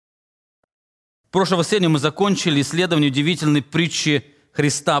В прошлое воскресенье мы закончили исследование удивительной притчи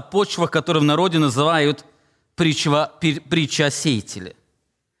Христа о почвах, которую в народе называют притча о сеятеле.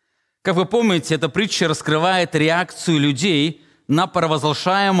 Как вы помните, эта притча раскрывает реакцию людей на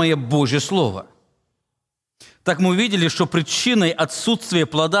провозглашаемое Божье Слово. Так мы увидели, что причиной отсутствия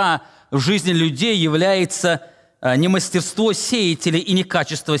плода в жизни людей является не мастерство сеятеля и не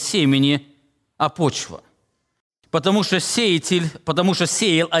качество семени, а почва. Потому что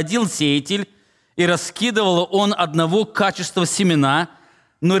сеял один сеятель, и раскидывал он одного качества семена,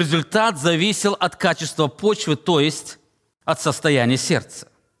 но результат зависел от качества почвы, то есть от состояния сердца.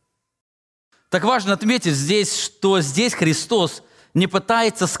 Так важно отметить что здесь Христос не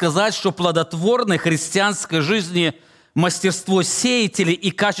пытается сказать, что плодотворной христианской жизни мастерство сеятеля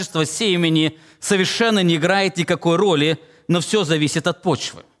и качество семени совершенно не играет никакой роли, но все зависит от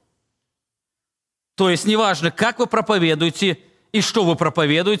почвы. То есть неважно, как вы проповедуете и что вы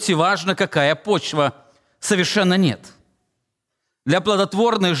проповедуете, важно, какая почва. Совершенно нет. Для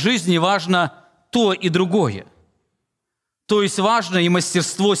плодотворной жизни важно то и другое. То есть важно и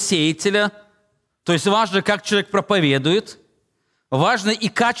мастерство сеятеля, то есть важно, как человек проповедует, важно и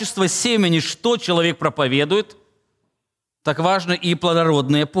качество семени, что человек проповедует, так важно и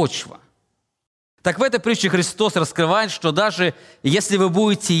плодородная почва. Так в этой притче Христос раскрывает, что даже если вы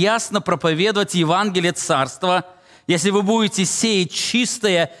будете ясно проповедовать Евангелие Царства, если вы будете сеять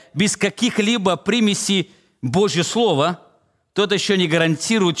чистое, без каких-либо примесей Божье Слово, то это еще не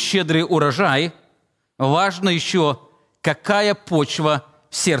гарантирует щедрый урожай. Важно еще, какая почва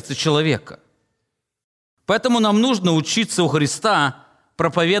в сердце человека. Поэтому нам нужно учиться у Христа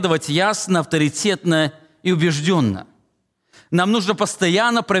проповедовать ясно, авторитетно и убежденно. Нам нужно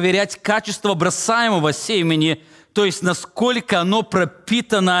постоянно проверять качество бросаемого семени, то есть насколько оно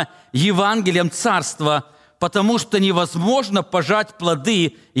пропитано Евангелием Царства, потому что невозможно пожать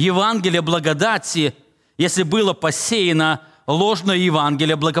плоды Евангелия благодати, если было посеяно ложное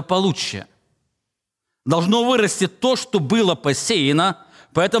Евангелие благополучия. Должно вырасти то, что было посеяно,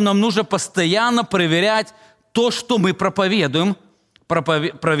 поэтому нам нужно постоянно проверять то, что мы проповедуем,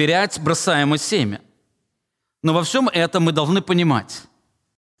 проверять бросаемое семя. Но во всем этом мы должны понимать,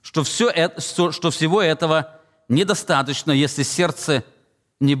 что всего этого недостаточно, если сердце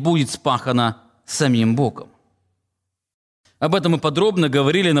не будет спахано самим Богом. Об этом мы подробно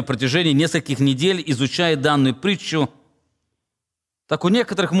говорили на протяжении нескольких недель, изучая данную притчу. Так у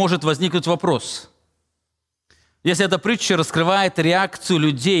некоторых может возникнуть вопрос. Если эта притча раскрывает реакцию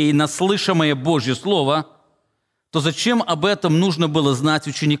людей на слышимое Божье Слово, то зачем об этом нужно было знать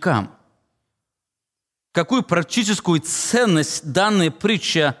ученикам? Какую практическую ценность данная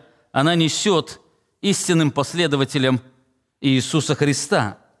притча она несет истинным последователям Иисуса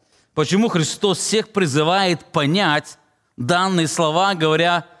Христа? Почему Христос всех призывает понять данные слова,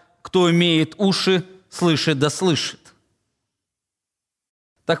 говоря, кто имеет уши, слышит да слышит?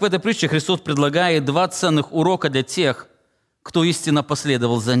 Так в этой притче Христос предлагает 2 ценных урока для тех, кто истинно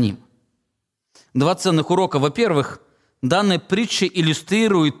последовал за Ним. 2 ценных урока. Во-первых, данная притча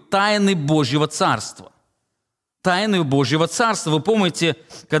иллюстрирует тайны Божьего Царства. Тайны Божьего Царства. Вы помните,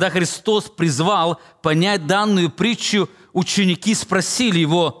 когда Христос призвал понять данную притчу, ученики спросили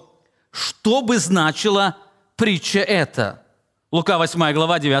Его, что бы значила притча эта? Лука 8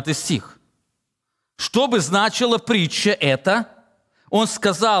 глава, 9 стих. Что бы значила притча эта? Он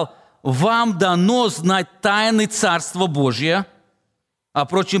сказал, вам дано знать тайны Царства Божия, а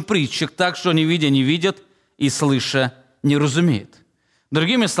прочим притчах так, что не видя не видят и слыша не разумеют.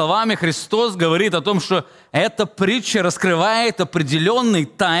 Другими словами, Христос говорит о том, что эта притча раскрывает определенные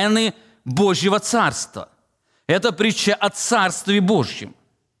тайны Божьего Царства. Это притча о Царстве Божьем.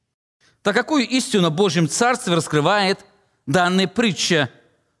 Так какую истину о Божьем Царстве раскрывает данная притча?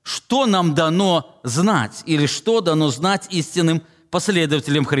 Что нам дано знать или что дано знать истинным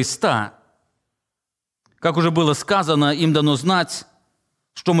последователям Христа? Как уже было сказано, им дано знать,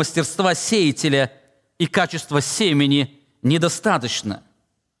 что мастерства сеятеля и качества семени недостаточно.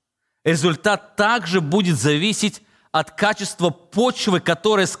 Результат также будет зависеть от качества почвы,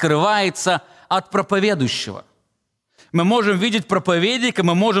 которая скрывается от проповедующего. Мы можем видеть проповедника,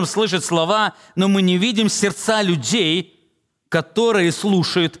 мы можем слышать слова, но мы не видим сердца людей, которые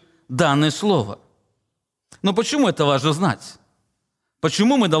слушают данное слово. Но почему это важно знать?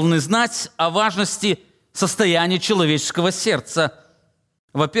 Почему мы должны знать о важности состояния человеческого сердца?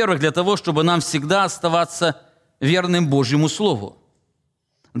 Во-первых, для того, чтобы нам всегда оставаться верным Божьему Слову.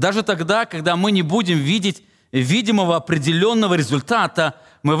 Даже тогда, когда мы не будем видеть видимого определенного результата,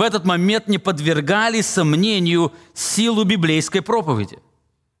 мы в этот момент не подвергали сомнению силу библейской проповеди.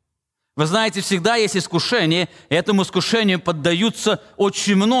 Вы знаете, всегда есть искушение, и этому искушению поддаются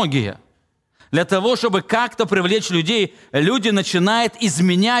очень многие. Для того, чтобы как-то привлечь людей, люди начинают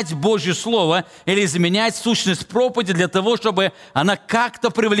изменять Божье Слово или изменять сущность проповеди для того, чтобы она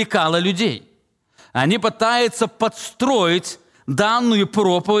как-то привлекала людей. Они пытаются подстроить данную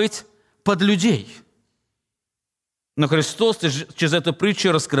проповедь под людей. Но Христос через эту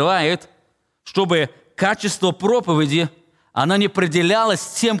притчу раскрывает, чтобы качество проповеди, она не определялась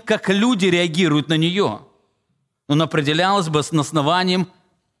тем, как люди реагируют на нее, но она определялась бы с основанием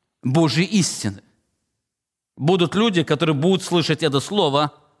Божьей истины. Будут люди, которые будут слышать это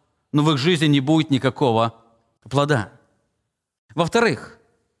слово, но в их жизни не будет никакого плода. Во-вторых,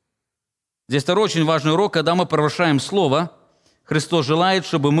 здесь второй очень важный урок, когда мы провозглашаем слово, Христос желает,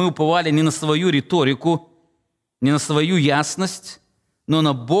 чтобы мы уповали не на свою риторику, не на свою ясность, но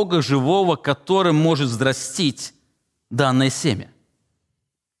на Бога живого, который может взрастить данное семя.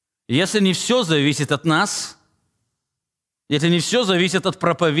 Если не все зависит от нас, если не все зависит от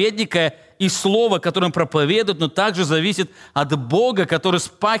проповедника и слова, которое он проповедует, но также зависит от Бога, который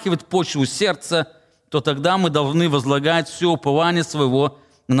спахивает почву сердца, то тогда мы должны возлагать все упование своего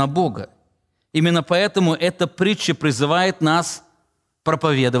на Бога. Именно поэтому эта притча призывает нас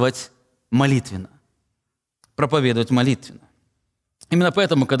проповедовать молитвенно. Проповедовать молитвенно. Именно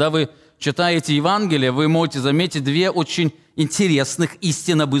поэтому, когда вы читаете Евангелие, вы можете заметить две очень интересных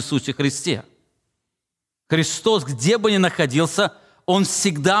истины об Иисусе Христе. Христос, где бы ни находился, Он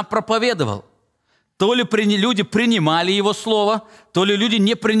всегда проповедовал. То ли люди принимали Его Слово, то ли люди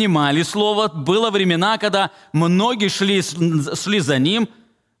не принимали Слово. Было времена, когда многие шли за Ним.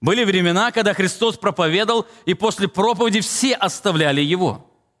 Были времена, когда Христос проповедовал, и после проповеди все оставляли Его.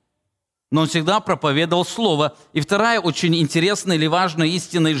 Но Он всегда проповедовал Слово. И вторая очень интересная или важная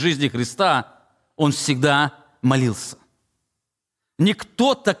истина из жизни Христа – Он всегда молился.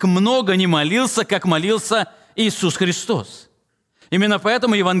 Никто так много не молился, как молился Иисус Христос. Именно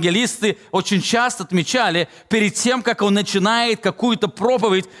поэтому евангелисты очень часто отмечали, перед тем, как Он начинает какую-то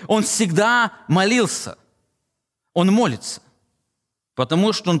проповедь, Он всегда молился. Он молится.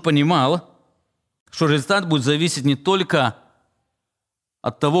 Потому что Он понимал, что результат будет зависеть не только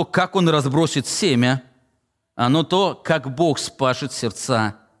от того, как Он разбросит семя, но то, как Бог спашет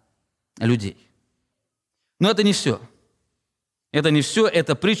сердца людей. Но это не все. Это не все.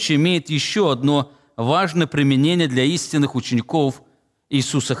 Эта притча имеет еще одно важное применение для истинных учеников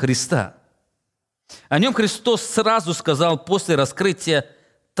Иисуса Христа. О нем Христос сразу сказал после раскрытия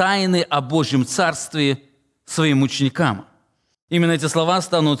тайны о Божьем Царстве своим ученикам. Именно эти слова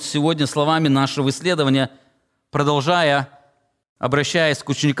станут сегодня словами нашего исследования. Продолжая, обращаясь к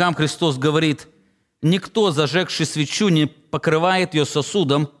ученикам, Христос говорит: «Никто, зажегший свечу, не покрывает ее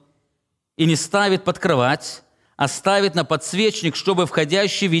сосудом и не ставит под кровать, а ставит на подсвечник, чтобы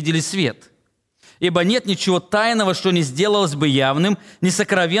входящие видели свет. Ибо нет ничего тайного, что не сделалось бы явным, ни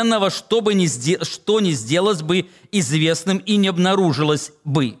сокровенного, что не сделалось бы известным и не обнаружилось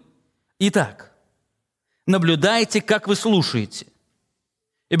бы. Итак, наблюдайте, как вы слушаете.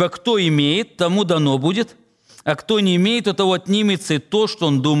 Ибо кто имеет, тому дано будет, а кто не имеет, у того отнимется и то, что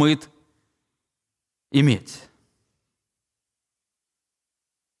он думает иметь».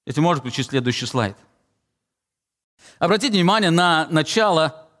 Если можно, включить следующий слайд. Обратите внимание на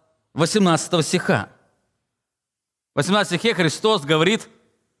начало 18 стиха. В 18 стихе Христос говорит: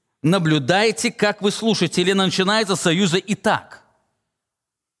 «Наблюдайте, как вы слушаете». Или начинается с союза «итак».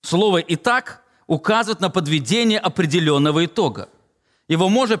 Слово «итак» указывает на подведение определенного итога. Его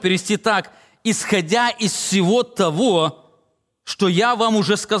можно перевести так: «исходя из всего того, что я вам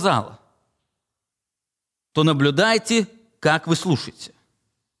уже сказал, то наблюдайте, как вы слушаете».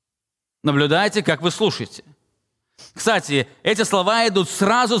 Наблюдайте, как вы слушаете. Кстати, эти слова идут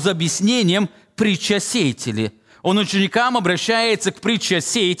сразу за объяснением притчи о сеятеле. Он ученикам обращается к притче о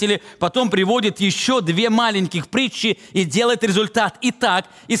сеятеле, потом приводит еще две маленьких притчи и делает результат. Итак,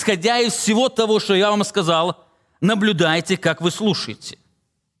 исходя из всего того, что я вам сказал, наблюдайте, как вы слушаете.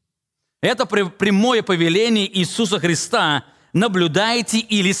 Это прямое повеление Иисуса Христа: наблюдайте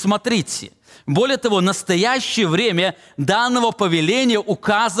или смотрите. Более того, настоящее время данного повеления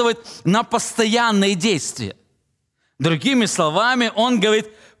указывает на постоянное действие. Другими словами, Он говорит: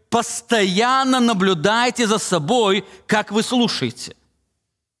 постоянно наблюдайте за собой, как вы слушаете.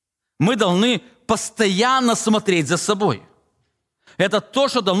 Мы должны постоянно смотреть за собой. Это то,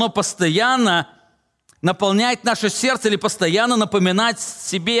 что должно постоянно наполнять наше сердце или постоянно напоминать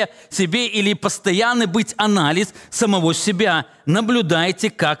себе или постоянно быть анализ самого себя.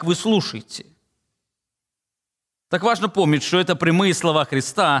 Наблюдайте, как вы слушаете. Так важно помнить, что это прямые слова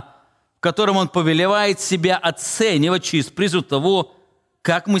Христа, в котором Он повелевает себя оценивать через призму того,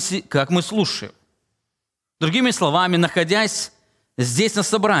 как мы слушаем. Другими словами, находясь здесь на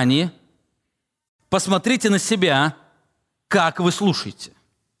собрании, посмотрите на себя, как вы слушаете.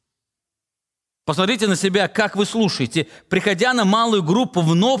 Посмотрите на себя, как вы слушаете. Приходя на малую группу,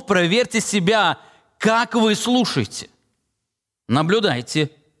 вновь проверьте себя, как вы слушаете.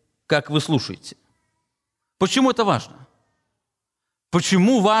 Наблюдайте, как вы слушаете. Почему это важно?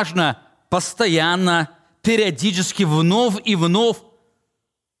 Почему важно постоянно, периодически, вновь и вновь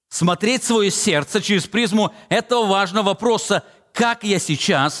смотреть свое сердце через призму этого важного вопроса, как я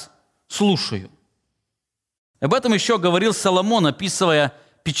сейчас слушаю? Об этом еще говорил Соломон, описывая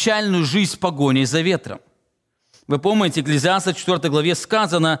печальную жизнь погоней за ветром. Вы помните, в Экклезиаста 4 главе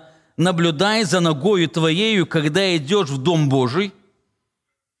сказано: «Наблюдай за ногою твоею, когда идешь в Дом Божий,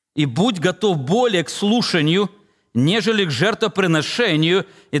 и будь готов более к слушанию, нежели к жертвоприношению».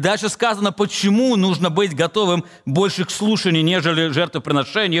 И дальше сказано, почему нужно быть готовым больше к слушанию, нежели к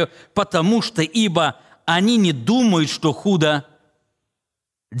жертвоприношению, потому что, ибо они не думают, что худо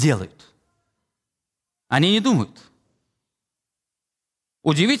делают. Они не думают.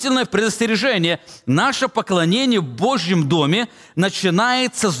 Удивительное предостережение. Наше поклонение в Божьем доме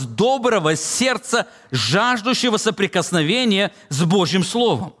начинается с доброго сердца, жаждущего соприкосновения с Божьим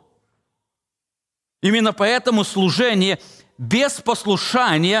Словом. Именно поэтому служение без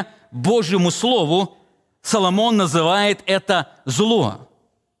послушания Божьему Слову, Соломон называет это зло.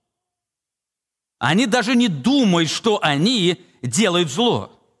 Они даже не думают, что они делают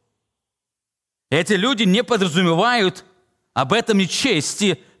зло. Эти люди не подразумевают об этом и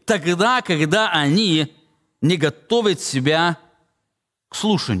чести тогда, когда они не готовят себя к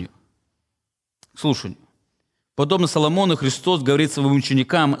слушанию. Подобно Соломону, Христос говорит своим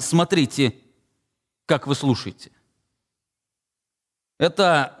ученикам: смотрите, как вы слушаете.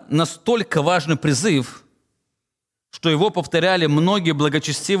 Это настолько важный призыв, что его повторяли многие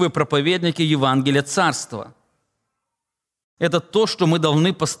благочестивые проповедники Евангелия Царства. Это то, что мы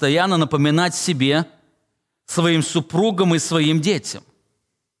должны постоянно напоминать себе, своим супругам и своим детям.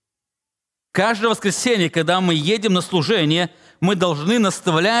 Каждое воскресенье, когда мы едем на служение, мы должны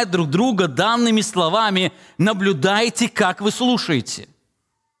наставлять друг друга данными словами: наблюдайте, как вы слушаете.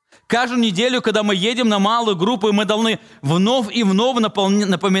 Каждую неделю, когда мы едем на малую группу, мы должны вновь и вновь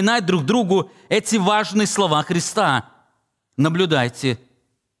напоминать друг другу эти важные слова Христа. Наблюдайте,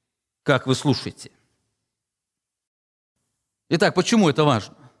 как вы слушаете. Итак, почему это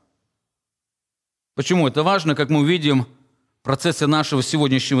важно? Почему это важно? Как мы увидим в процессе нашего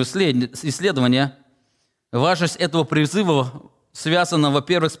сегодняшнего исследования, важность этого призыва связана,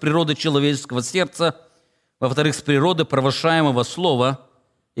 во-первых, с природой человеческого сердца, во-вторых, с природой провозглашаемого слова,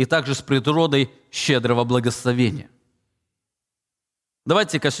 и также с природой щедрого благословения.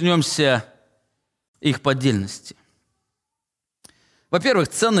 Давайте коснемся их по отдельности. Во-первых,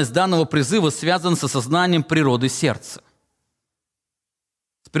 ценность данного призыва связана с осознанием природы сердца.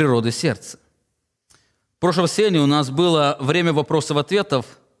 С природой сердца. В прошлом воскресенье у нас было время вопросов-ответов.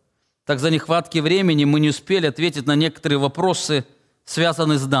 Так за нехватки времени мы не успели ответить на некоторые вопросы,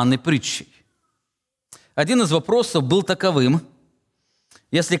 связанные с данной притчей. Один из вопросов был таковым: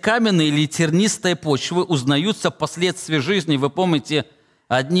 если каменные или тернистые почвы узнаются впоследствии жизни, вы помните,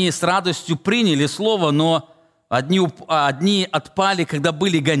 одни с радостью приняли слово, но одни отпали, когда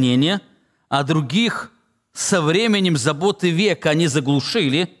были гонения, а других со временем заботы века они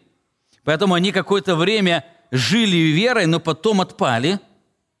заглушили, поэтому они какое-то время жили верой, но потом отпали.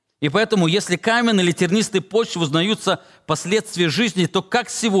 И поэтому, если каменные или тернистые почвы узнаются впоследствии жизни, то как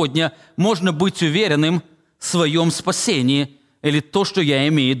сегодня можно быть уверенным в своем спасении или то, что я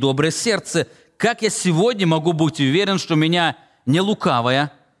имею доброе сердце? Как я сегодня могу быть уверен, что у меня не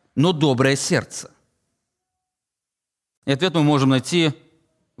лукавое, но доброе сердце? И ответ мы можем найти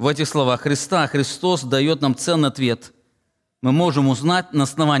в этих словах Христа. Христос дает нам ценный ответ. Мы можем узнать на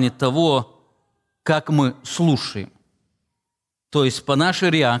основании того, как мы слушаем. То есть по нашей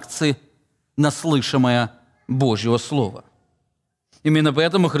реакции на слышимое Божьего Слова. Именно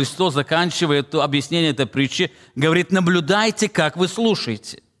поэтому Христос, заканчивая объяснение этой притчи, говорит: наблюдайте, как вы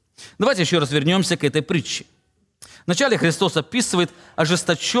слушаете. Давайте еще раз вернемся к этой притче. Вначале Христос описывает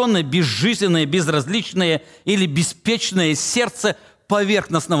ожесточенное, безжизненное, безразличное или беспечное сердце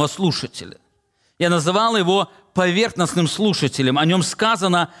поверхностного слушателя. Я называл его поверхностным слушателем. О нем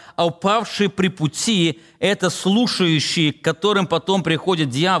сказано: а упавшие при пути – это слушающие, к которым потом приходит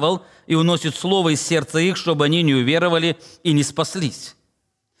дьявол и уносит слово из сердца их, чтобы они не уверовали и не спаслись.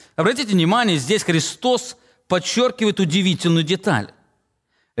 Обратите внимание, здесь Христос подчеркивает удивительную деталь.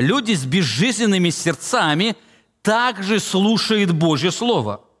 Люди с безжизненными сердцами также слушают Божье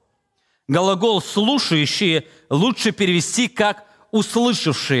Слово. Глагол «слушающие» лучше перевести как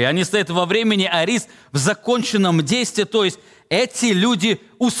 «услышавшие». Они стоят во времени арист в законченном действии, то есть эти люди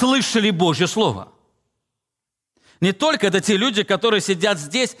услышали Божье Слово. Не только это те люди, которые сидят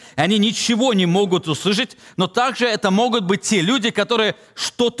здесь, и они ничего не могут услышать, но также это могут быть те люди, которые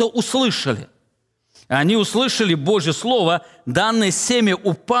что-то услышали. Они услышали Божье Слово, данное семя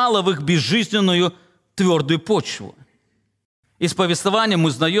упало в их безжизненную твердую почву. Из повествования мы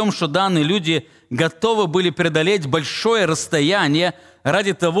узнаем, что данные люди готовы были преодолеть большое расстояние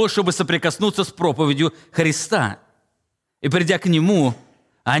ради того, чтобы соприкоснуться с проповедью Христа. И придя к Нему,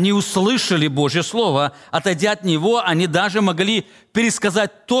 они услышали Божье Слово. Отойдя от Него, они даже могли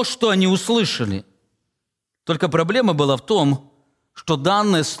пересказать то, что они услышали. Только проблема была в том, что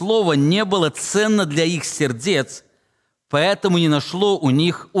данное Слово не было ценно для их сердец, поэтому не нашло у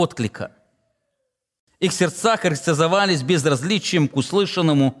них отклика. Их сердца характеризовались безразличием к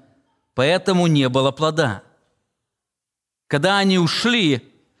услышанному, поэтому не было плода. Когда они ушли,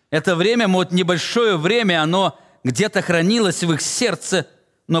 это время, небольшое время, оно где-то хранилось в их сердце,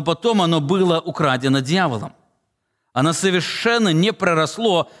 но потом оно было украдено дьяволом. Оно совершенно не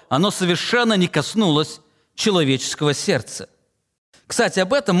проросло, оно совершенно не коснулось человеческого сердца. Кстати,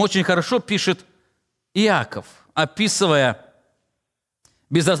 об этом очень хорошо пишет Иаков, описывая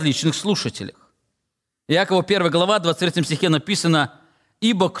безразличных слушателях. Иакова 1 глава, 23 стихе написано: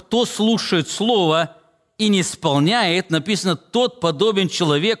 «Ибо кто слушает слово и не исполняет, написано, тот подобен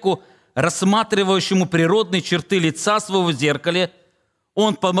человеку, рассматривающему природные черты лица своего в зеркале.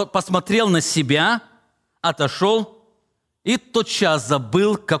 Он посмотрел на себя, отошел и тотчас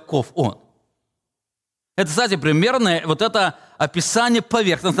забыл, каков он». Это, кстати, примерно это описание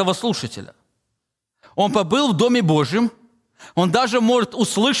поверхностного слушателя. Он побыл в Доме Божьем, он даже, может,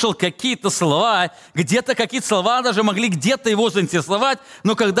 услышал какие-то слова, где-то какие-то слова даже могли где-то его заинтересовать,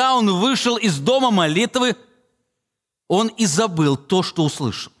 но когда он вышел из дома молитвы, он и забыл то, что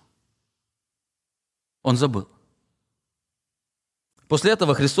услышал. Он забыл. После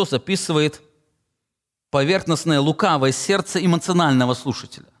этого Христос описывает поверхностное лукавое сердце эмоционального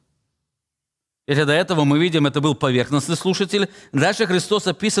слушателя. Если до этого мы видим, это был поверхностный слушатель, дальше Христос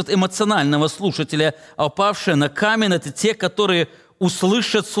описывает эмоционального слушателя, а упавшие на камень – это те, которые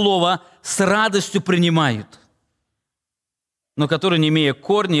услышат слово, с радостью принимают, но которые, не имея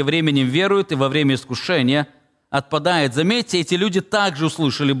корней, временем веруют и во время искушения отпадают. Заметьте, эти люди также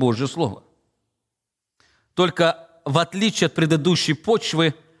услышали Божье Слово. Только в отличие от предыдущей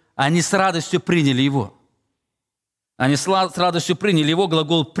почвы, они с радостью приняли его. Они с радостью приняли его.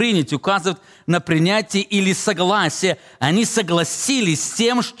 Глагол «принять» указывает на принятие или согласие. Они согласились с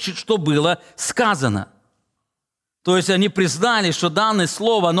тем, что было сказано. То есть они признали, что данное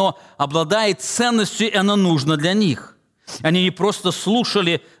слово, оно обладает ценностью, и оно нужно для них. Они не просто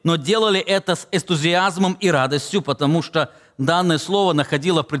слушали, но делали это с энтузиазмом и радостью, потому что данное слово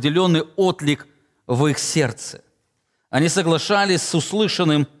находило определенный отклик в их сердце. Они соглашались с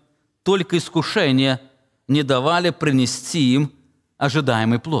услышанным, только искушения не давали принести им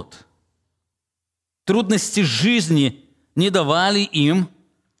ожидаемый плод. Трудности жизни не давали им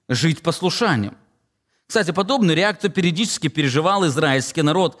жить послушанием. Кстати, подобную реакцию периодически переживал израильский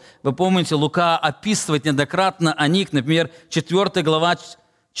народ. Вы помните, Лука описывает неоднократно о них, например, 4 глава,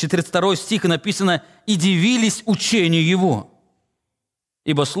 42 стих написано: «И дивились учению его,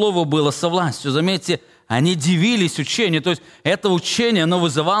 ибо слово было со властью». Заметьте, они дивились учению, то есть это учение, оно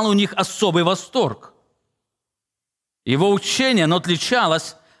вызывало у них особый восторг. Его учение, оно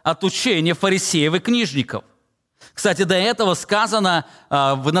отличалось от учения фарисеев и книжников. Кстати, до этого сказано,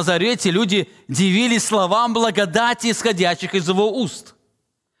 в Назарете люди дивились словам благодати, исходящих из его уст.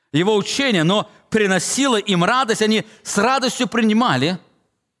 Его учение, оно приносило им радость, они с радостью принимали,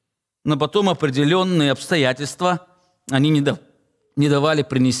 но потом определенные обстоятельства они не давали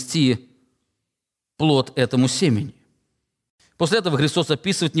принести плод этому семени. После этого Христос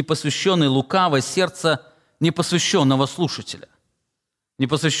описывает непосвященное лукавое сердце непосвященного слушателя.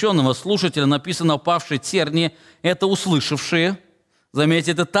 Непосвященного слушателя написано «упавшие тернии» – это услышавшие.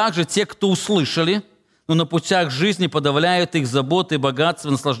 Заметьте, это также те, кто услышали, но на путях жизни подавляют их заботы, богатства,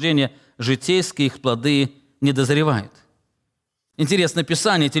 наслаждения житейские, их плоды не дозревают. Интересное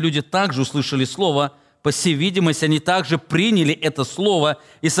Писание, эти люди также услышали Слово, по всей видимости, они также приняли это Слово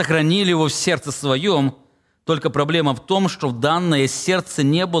и сохранили его в сердце своем. Только проблема в том, что данное сердце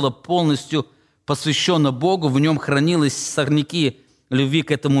не было полностью посвящено Богу, в нем хранились сорняки любви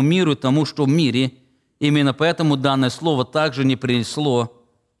к этому миру и тому, что в мире. Именно поэтому данное слово также не принесло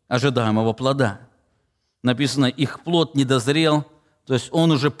ожидаемого плода. Написано, их плод не дозрел, то есть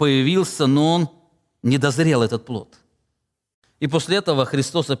он уже появился, но он не дозрел, этот плод. И после этого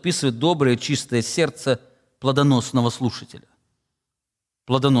Христос описывает доброе, чистое сердце плодоносного слушателя.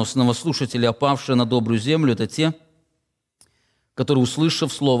 Плодоносного слушателя, опавшие на добрую землю, это те, которые,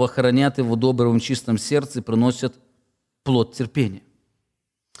 услышав слово, хранят его в добром чистом сердце и приносят плод терпения.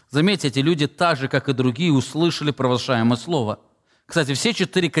 Заметьте, эти люди так же, как и другие, услышали провозглашаемое слово. Кстати, все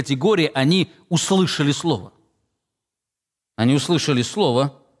 4 категории, они услышали слово. Они услышали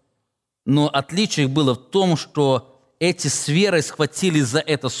слово, но отличие их было в том, что эти с верой схватили за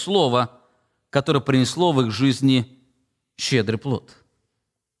это слово, которое принесло в их жизни щедрый плод.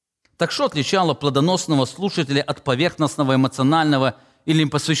 Так что отличало плодоносного слушателя от поверхностного, эмоционального или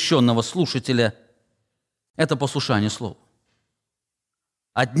посвященного слушателя? Это послушание слову.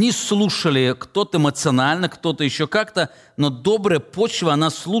 Одни слушали кто-то эмоционально, кто-то еще как-то, но добрая почва, она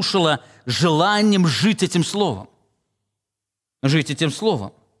слушала желанием жить этим словом. Жить этим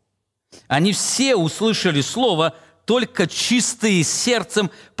словом. Они все услышали слово, только чистые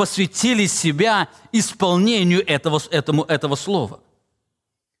сердцем посвятили себя исполнению этого слова.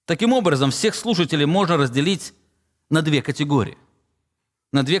 Таким образом, всех слушателей можно разделить на 2 категории.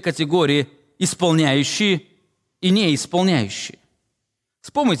 На 2 категории – исполняющие и неисполняющие.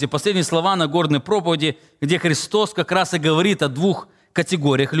 Вспомните последние слова Нагорной проповеди, где Христос как раз и говорит о 2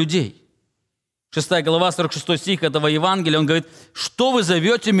 категориях людей. 6 глава, 46 стих этого Евангелия, Он говорит: «Что вы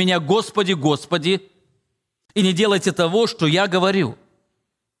зовете меня, Господи, Господи, и не делайте того, что я говорю?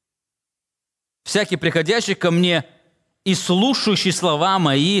 Всякий, приходящий ко мне и слушающий слова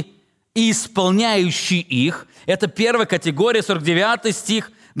мои, и исполняющий их». Это первая категория, 49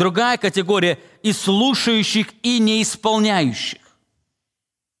 стих. Другая категория – и слушающих, и не исполняющих.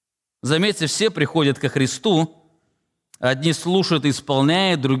 Заметьте, все приходят ко Христу. Одни слушают и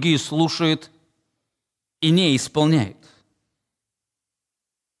исполняют, другие слушают и не исполняют.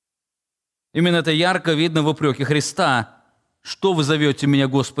 Именно это ярко видно в упреке Христа: «Что вы зовете меня,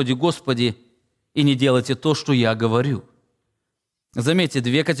 Господи, Господи, и не делаете то, что я говорю?» Заметьте,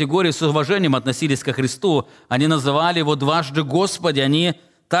 2 категории с уважением относились ко Христу. Они называли Его дважды Господи, они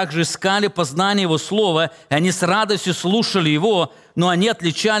также искали познание Его Слова, и они с радостью слушали Его, но они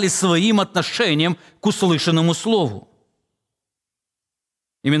отличались своим отношением к услышанному Слову.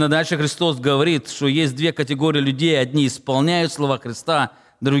 Именно дальше Христос говорит, что есть 2 категории людей. Одни исполняют слова Христа,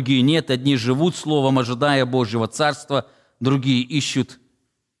 другие нет. Одни живут Словом, ожидая Божьего Царства, другие ищут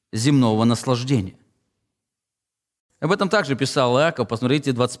земного наслаждения. Об этом также писал Иаков.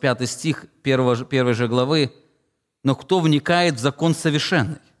 Посмотрите, 25 стих 1 же главы. «Но кто вникает в закон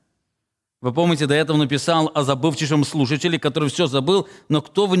совершенный?» Вы помните, до этого написал о забывчивом слушателе, который все забыл. «Но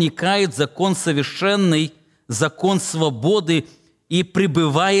кто вникает в закон совершенный, закон свободы, и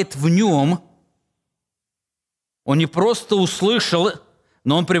пребывает в нем». Он не просто услышал,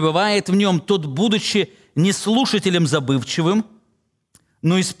 но он пребывает в нем. Тот, будучи не слушателем забывчивым,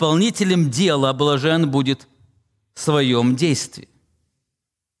 но исполнителем дела, блажен будет в своем действии.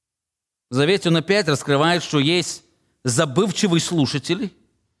 В Завете он опять раскрывает, что есть забывчивый слушатель,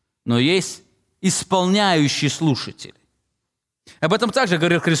 но есть исполняющий слушатель. Об этом также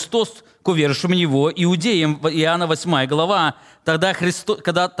говорит Христос к уверовавшим в Него иудеям, Иоанна 8 глава.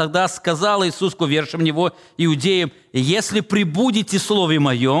 Тогда сказал Иисус к уверовавшим в Него иудеям: «Если пребудете в Слове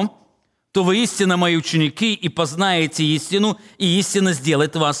Моем, то вы истинно Мои ученики, и познаете истину, и истина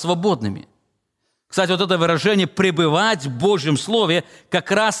сделает вас свободными». Кстати, вот это выражение «пребывать в Божьем Слове»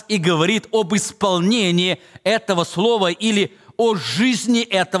 как раз и говорит об исполнении этого Слова или о жизни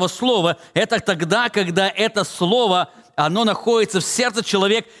этого Слова. Это тогда, когда это Слово, оно находится в сердце,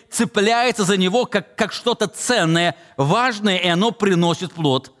 человек цепляется за него как что-то ценное, важное, и оно приносит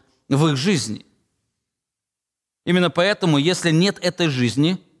плод в их жизни. Именно поэтому, если нет этой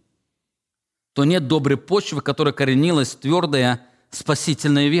жизни, то нет доброй почвы, в которой коренилась твердая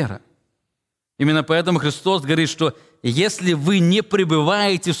спасительная вера. Именно поэтому Христос говорит, что если вы не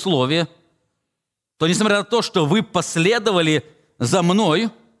пребываете в Слове, то, несмотря на то, что вы последовали за Мной,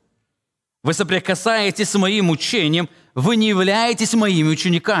 вы соприкасаетесь с Моим учением, вы не являетесь Моими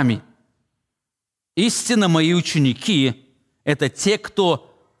учениками. Истинно Мои ученики – это те,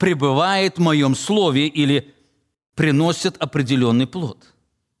 кто пребывает в Моем Слове или приносит определенный плод.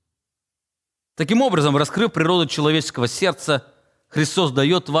 Таким образом, раскрыв природу человеческого сердца, Христос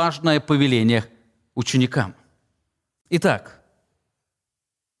дает важное повеление ученикам. Итак,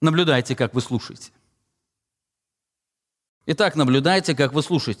 наблюдайте, как вы слушаете. Итак, наблюдайте, как вы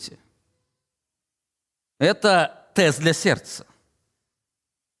слушаете. Это тест для сердца.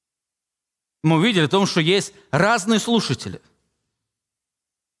 Мы увидели о том, что есть разные слушатели.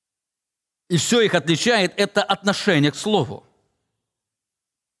 И все их отличает – это отношение к Слову.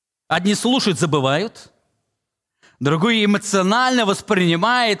 Одни слушают, забывают, другие эмоционально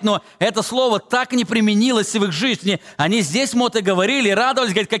воспринимают, но это слово так не применилось в их жизни. Они здесь, и говорили,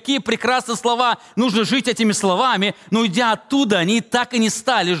 радовались, говорят, какие прекрасные слова, нужно жить этими словами, но идя оттуда, они так и не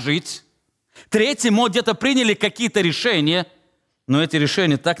стали жить. Третьи, может, где-то приняли какие-то решения, но эти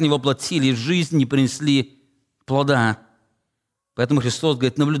решения так не воплотили в жизнь, не принесли плода. Поэтому Христос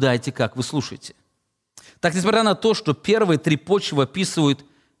говорит: наблюдайте, как вы слушаете. Так, несмотря на то, что первые три почвы описывают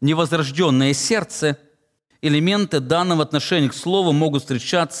невозрожденное сердце, элементы данного отношения к Слову могут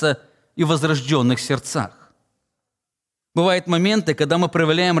встречаться и в возрожденных сердцах. Бывают моменты, когда мы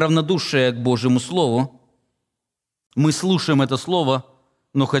проявляем равнодушие к Божьему Слову. Мы слушаем это Слово,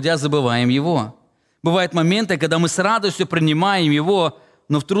 но ходя забываем его. Бывают моменты, когда мы с радостью принимаем его,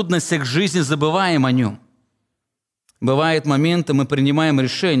 но в трудностях жизни забываем о нем. Бывают моменты, мы принимаем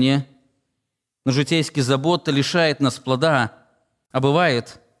решение, но житейские заботы лишают нас плода, а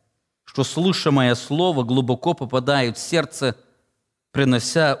бывает, что слышимое слово глубоко попадает в сердце,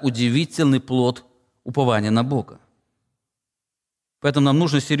 принося удивительный плод упования на Бога. Поэтому нам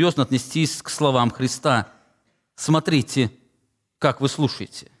нужно серьезно отнестись к словам Христа. Смотрите, как вы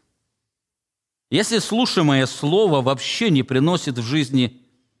слушаете. Если слушаемое слово вообще не приносит в жизни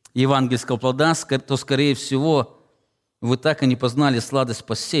евангельского плода, то, скорее всего, вы так и не познали сладость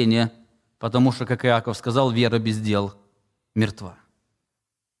спасения, потому что, как Иаков сказал, вера без дел мертва.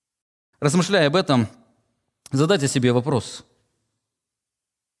 Размышляя об этом, задайте себе вопрос.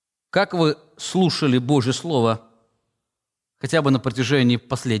 Как вы слушали Божье Слово хотя бы на протяжении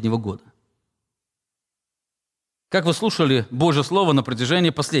последнего года? Как вы слушали Божье Слово на протяжении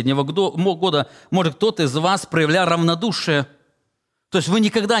последнего года? Может, кто-то из вас проявлял равнодушие, то есть вы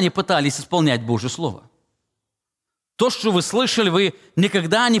никогда не пытались исполнять Божье Слово. То, что вы слышали, вы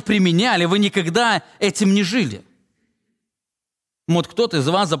никогда не применяли, вы никогда этим не жили. Может, кто-то из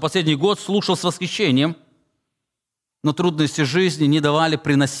вас за последний год слушал с восхищением, но трудности жизни не давали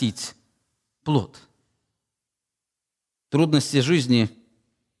приносить плод. Трудности жизни,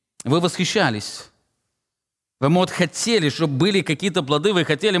 вы восхищались. Вы, может, хотели, чтобы были какие-то плоды, вы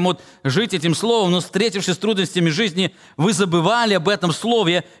хотели, может, жить этим словом, но, встретившись с трудностями жизни, вы забывали об этом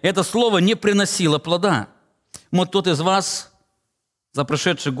слове, это слово не приносило плода. Может, кто-то из вас за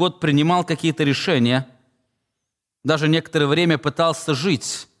прошедший год принимал какие-то решения, даже некоторое время пытался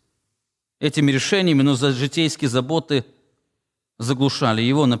жить этими решениями, но за житейские заботы заглушали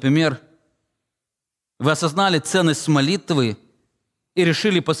его. Например, вы осознали ценность молитвы и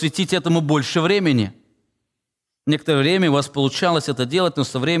решили посвятить этому больше времени. Некоторое время у вас получалось это делать, но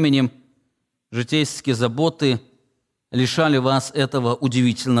со временем житейские заботы лишали вас этого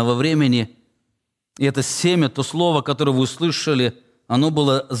удивительного времени. И это семя, то слово, которое вы услышали, оно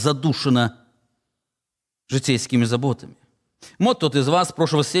было задушено житейскими заботами. Вот тот из вас в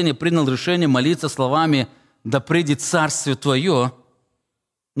прошлое воскресенье принял решение молиться словами «Да придет царствие Твое»,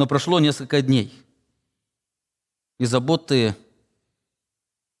 но прошло несколько дней. И заботы,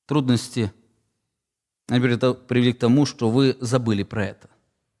 трудности привели к тому, что вы забыли про это.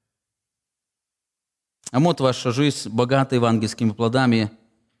 А вот ваша жизнь богата евангельскими плодами.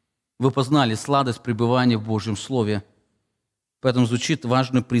 Вы познали сладость пребывания в Божьем Слове. Поэтому звучит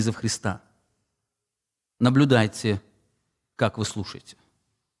важный призыв Христа. Наблюдайте, как вы слушаете.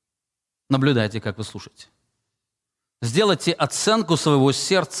 Наблюдайте, как вы слушаете. Сделайте оценку своего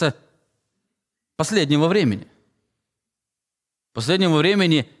сердца последнего времени. Последнего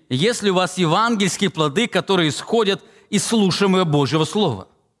времени, есть ли у вас евангельские плоды, которые исходят из слушаемого Божьего Слова?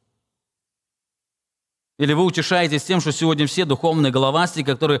 Или вы утешаетесь тем, что сегодня все духовные головастики,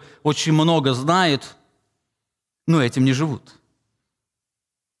 которые очень много знают, но этим не живут?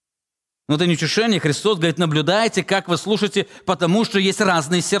 Но это не утешение. Христос говорит: наблюдайте, как вы слушаете, потому что есть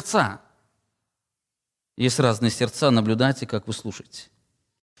разные сердца. Есть разные сердца, наблюдайте, как вы слушаете.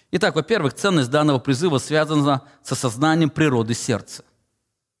 Итак, во-первых, ценность данного призыва связана с осознанием природы сердца.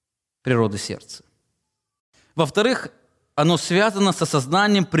 Природы сердца. Во-вторых, оно связано с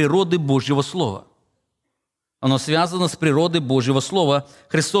осознанием природы Божьего Слова. Оно связано с природой Божьего Слова.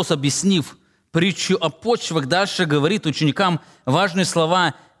 Христос, объяснив притчу о почвах, дальше говорит ученикам важные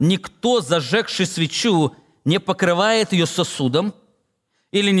слова: «Никто, зажегший свечу, не покрывает ее сосудом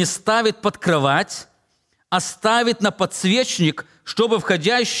или не ставит под кровать, а ставит на подсвечник, чтобы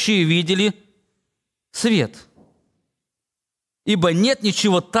входящие видели свет. Ибо нет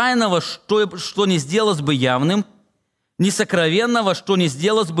ничего тайного, что не сделалось бы явным, ни сокровенного, что не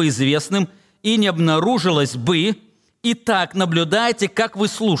сделалось бы известным, и не обнаружилось бы. Итак, наблюдайте, как вы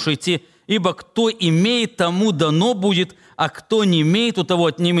слушаете, ибо кто имеет, тому дано будет, а кто не имеет, у того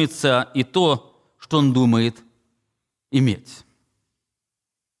отнимется и то, что он думает иметь».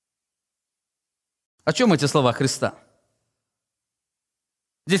 О чем эти слова Христа?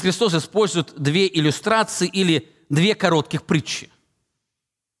 Здесь Христос использует две иллюстрации или две коротких притчи.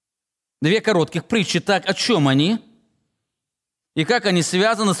 Две коротких притчи. Так, о чем они? И как они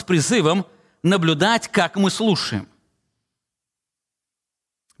связаны с призывом наблюдать, как мы слушаем.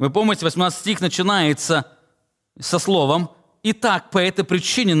 Вы помните, 18 стих начинается со словом «Итак, по этой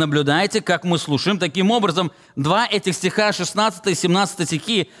причине наблюдайте, как мы слушаем». Таким образом, два этих стиха, 16 и 17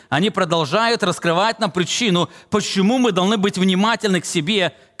 стихи, они продолжают раскрывать нам причину, почему мы должны быть внимательны к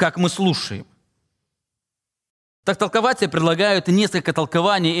себе, как мы слушаем. Так толкователи предлагают несколько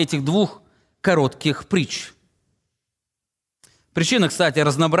толкований этих двух коротких притч. Причина, кстати,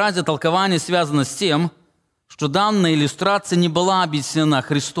 разнообразия толкований связана с тем, что данная иллюстрация не была объяснена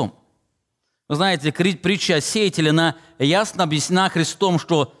Христом. Вы знаете, притча о сеятеле, она ясно объяснена Христом,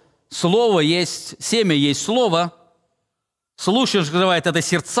 что слово есть, семя есть слово, слушаешь, говорит, это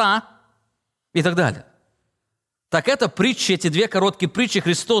сердца и так далее. Так эта притча, эти две короткие притчи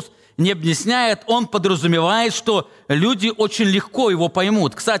Христос не объясняет, Он подразумевает, что люди очень легко его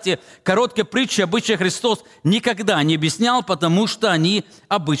поймут. Кстати, короткие притчи обычно Христос никогда не объяснял, потому что они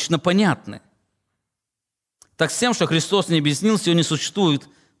обычно понятны. Так с тем, что Христос не объяснил, сегодня существует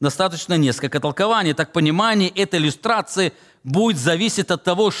достаточно несколько толкований. Так понимание этой иллюстрации будет зависеть от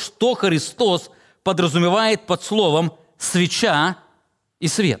того, что Христос подразумевает под словом «свеча» и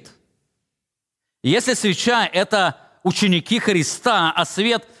 «свет». Если свеча – это ученики Христа, а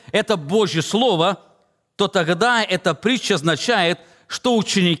свет – это Божье Слово, то тогда эта притча означает, что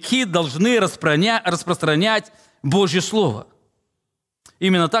ученики должны распространять Божье Слово.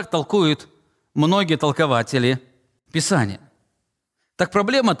 Именно так толкуют многие толкователи Писания. Так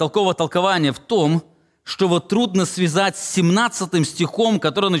проблема такого толкования в том, что вот трудно связать с 17 стихом,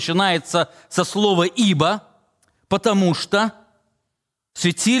 который начинается со слова «ибо», потому что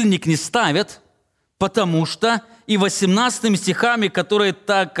светильник не ставят, потому что и 18 стихами, которые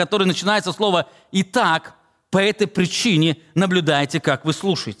начинаются со слова «итак», по этой причине наблюдайте, как вы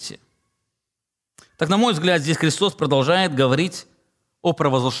слушаете. Так, на мой взгляд, здесь Христос продолжает говорить о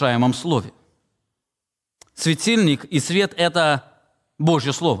провозглашаемом слове. Светильник и свет – это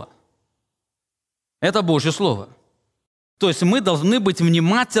Божье Слово. Это Божье Слово. То есть мы должны быть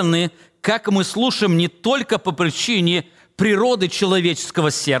внимательны, как мы слушаем не только по причине природы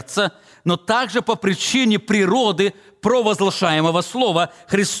человеческого сердца, но также по причине природы провозглашаемого Слова.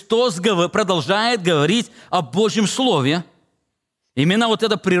 Христос продолжает говорить о Божьем Слове. Именно вот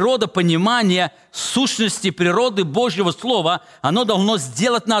эта природа понимания сущности природы Божьего Слова, оно должно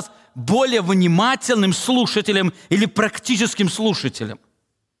сделать нас более внимательным слушателем или практическим слушателем.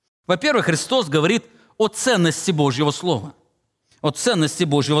 Во-первых, Христос говорит о ценности Божьего Слова. О ценности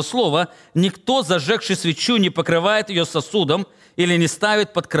Божьего Слова. Никто, зажегший свечу, не покрывает ее сосудом или не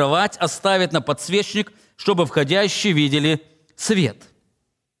ставит под кровать, а ставит на подсвечник, чтобы входящие видели свет.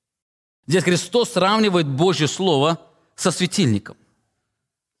 Здесь Христос сравнивает Божье Слово со светильником.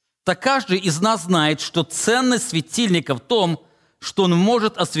 Так каждый из нас знает, что ценность светильника в том, что он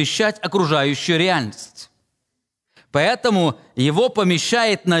может освещать окружающую реальность. Поэтому его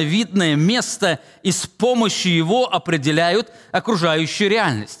помещают на видное место, и с помощью его определяют окружающую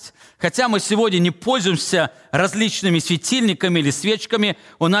реальность. Хотя мы сегодня не пользуемся различными светильниками или свечками,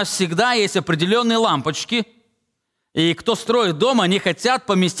 у нас всегда есть определенные лампочки. И кто строит дом, они хотят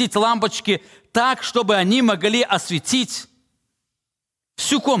поместить лампочки так, чтобы они могли осветить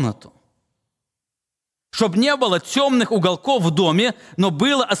всю комнату. Чтобы не было темных уголков в доме, но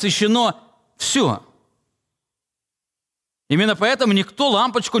было освещено все. Именно поэтому никто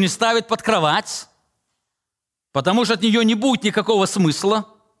лампочку не ставит под кровать, потому что от нее не будет никакого смысла.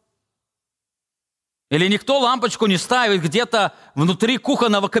 Или никто лампочку не ставит где-то внутри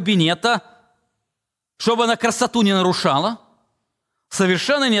кухонного кабинета, чтобы она красоту не нарушала.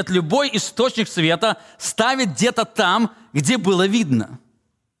 Совершенно нет. Любой источник света ставит где-то там, где было видно.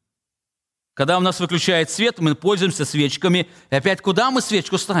 Когда у нас выключает свет, мы пользуемся свечками. И опять, куда мы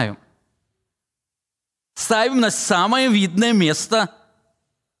свечку ставим? Ставим на самое видное место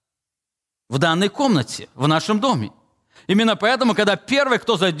в данной комнате, в нашем доме. Именно поэтому, когда первый,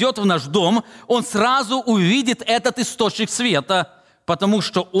 кто зайдет в наш дом, он сразу увидит этот источник света, потому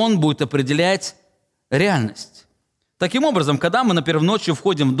что он будет определять реальность. Таким образом, когда мы, например, ночью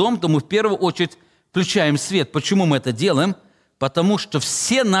входим в дом, то мы в первую очередь включаем свет. Почему мы это делаем? Потому что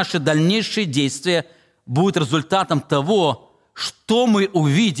все наши дальнейшие действия будут результатом того, что мы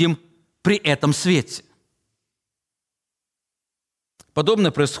увидим при этом свете.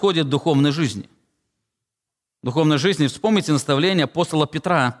 Подобное происходит в духовной жизни. В духовной жизни вспомните наставление апостола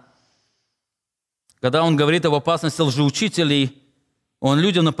Петра, когда он говорит об опасности лжеучителей, он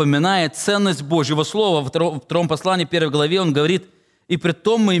людям напоминает ценность Божьего Слова. Во втором послании, 1 главе, он говорит: «И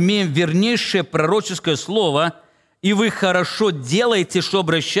притом мы имеем вернейшее пророческое слово, и вы хорошо делаете, что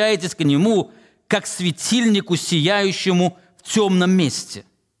обращаетесь к нему, как к светильнику, сияющему в темном месте».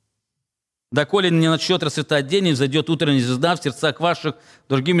 Доколе не начнет расцветать день, и взойдет утренняя звезда в сердцах ваших.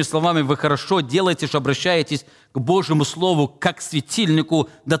 Другими словами, вы хорошо делаете, что обращаетесь к Божьему Слову, как к светильнику,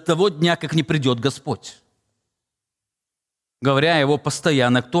 до того дня, как не придет Господь, говоря о его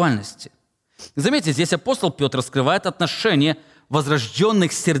постоянной актуальности. Заметьте, здесь апостол Петр раскрывает отношение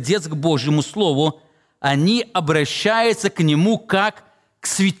возрожденных сердец к Божьему Слову. Они обращаются к нему как к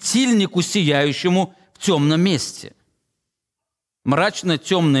светильнику, сияющему в темном месте. Мрачное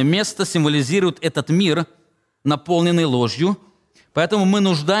темное место символизирует этот мир, наполненный ложью. Поэтому мы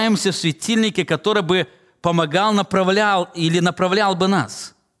нуждаемся в светильнике, который бы помогал, направлял бы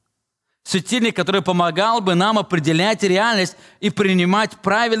нас. Светильник, который помогал бы нам определять реальность и принимать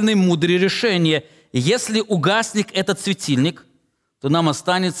правильные, мудрые решения. И если угаснет этот светильник, то нам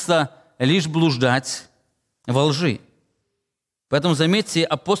останется лишь блуждать во лжи. Поэтому, заметьте,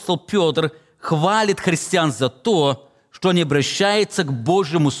 апостол Петр хвалит христиан за то, что они обращаются к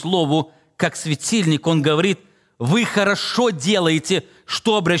Божьему Слову как светильник. Он говорит: вы хорошо делаете,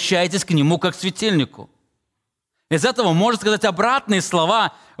 что обращаетесь к нему как к светильнику. Из этого можно сказать обратные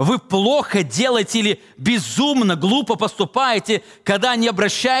слова: вы плохо делаете или безумно, глупо поступаете, когда не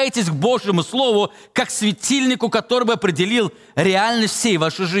обращаетесь к Божьему Слову как к светильнику, который бы определил реальность всей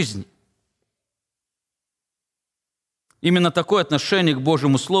вашей жизни. Именно такое отношение к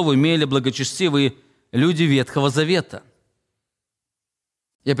Божьему Слову имели благочестивые люди Ветхого Завета.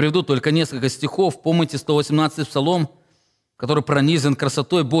 Я приведу только несколько стихов. Помните 118-й Псалом, который пронизан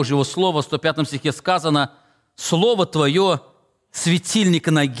красотой Божьего Слова. В 105 стихе сказано: «Слово Твое – светильник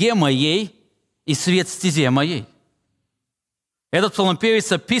ноге моей и свет стезе моей». Этот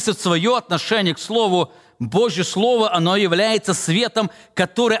псалмопевец описывает свое отношение к Слову. Божье Слово, оно является светом,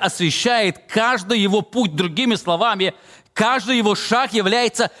 который освещает каждый его путь. Другими словами, каждый его шаг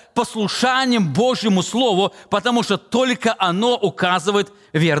является послушанием Божьему Слову, потому что только оно указывает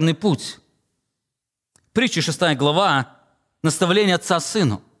верный путь. Притча 6 глава, наставление отца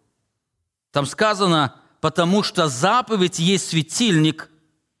сыну. Там сказано: потому что заповедь есть светильник,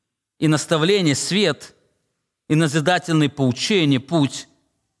 и наставление – свет, и назидательное поучение – путь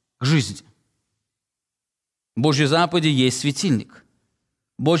к жизни. Божьи заповеди есть светильник.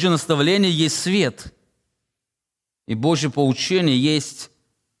 Божье наставление есть свет. И Божье поучение есть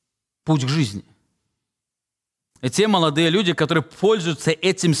путь к жизни. И те молодые люди, которые пользуются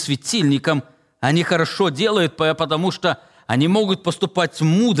этим светильником, они хорошо делают, потому что они могут поступать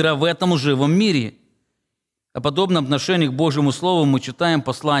мудро в этом живом мире. О подобном отношении к Божьему Слову мы читаем в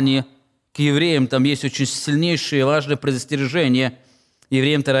послании к евреям. Там есть очень сильнейшее и важное предостережение.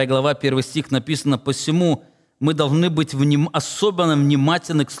 Евреям 2 глава, 1 стих написано: «Посему мы должны быть особенно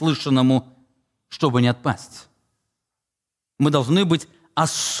внимательны к слышанному, чтобы не отпасть». Мы должны быть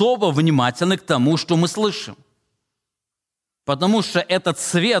особо внимательны к тому, что мы слышим. Потому что этот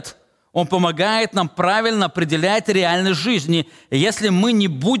свет, он помогает нам правильно определять реальность жизни. И если мы не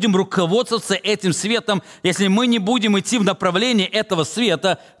будем руководствоваться этим светом, если мы не будем идти в направлении этого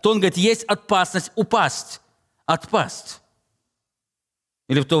света, то он говорит, есть опасность упасть, отпасть.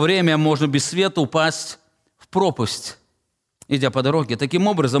 Или в то время можно без света упасть в пропасть, идя по дороге. Таким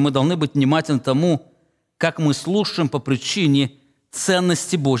образом, мы должны быть внимательны к тому, как мы слушаем по причине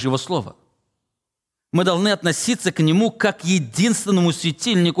ценности Божьего Слова. Мы должны относиться к нему как к единственному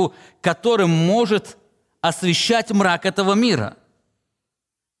светильнику, который может освещать мрак этого мира.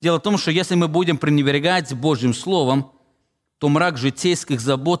 Дело в том, что если мы будем пренебрегать Божьим Словом, то мрак житейских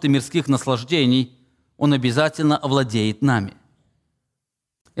забот и мирских наслаждений, он обязательно овладеет нами.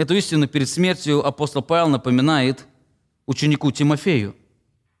 Эту истину перед смертью апостол Павел напоминает ученику Тимофею.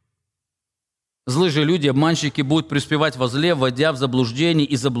 Злые же люди, обманщики, будут преуспевать во зле, вводя в заблуждение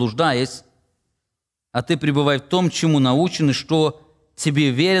и заблуждаясь, а ты пребывай в том, чему научен, и что тебе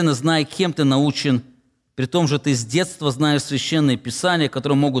верено, знай, кем ты научен. При том же ты с детства знаешь священные писания,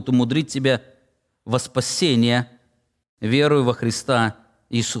 которые могут умудрить тебя во спасение, веруя во Христа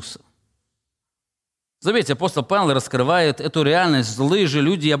Иисуса. Заметьте, апостол Павел раскрывает эту реальность. Злые же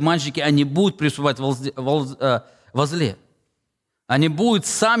люди и обманщики, они будут преуспевать во зле. Они будут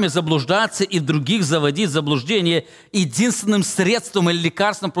сами заблуждаться и других заводить в заблуждение. Единственным средством или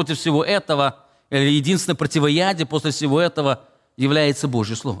лекарством против всего этого, или единственное противоядие после всего этого является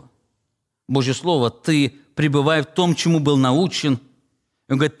Божье Слово. Божье Слово, ты пребывай в том, чему был научен.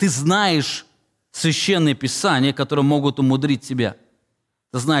 Он говорит, ты знаешь священные писания, которые могут умудрить тебя.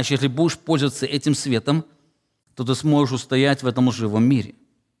 Ты знаешь, если будешь пользоваться этим светом, то ты сможешь устоять в этом живом мире.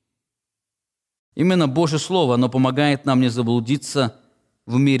 Именно Божье Слово, оно помогает нам не заблудиться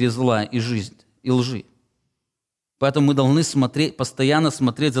в мире зла и жизни, и лжи. Поэтому мы должны постоянно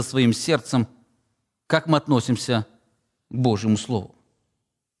смотреть за своим сердцем, как мы относимся к Божьему Слову.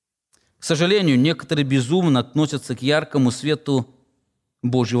 К сожалению, некоторые безумно относятся к яркому свету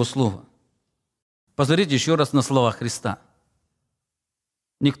Божьего Слова. Посмотрите еще раз на слова Христа.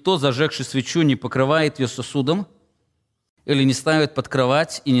 «Никто, зажегший свечу, не покрывает ее сосудом или не ставит под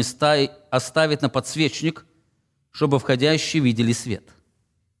кровать и не оставит на подсвечник, чтобы входящие видели свет».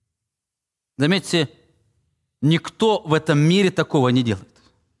 Заметьте, никто в этом мире такого не делает.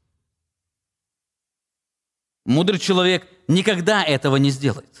 Мудрый человек никогда этого не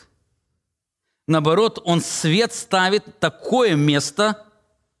сделает. Наоборот, он свет ставит в такое место,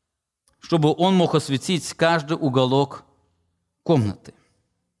 чтобы он мог осветить каждый уголок комнаты.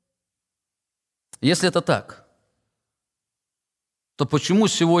 Если это так, то почему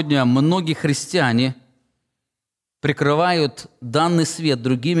сегодня многие христиане прикрывают данный свет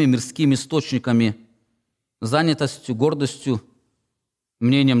другими мирскими источниками, занятостью, гордостью,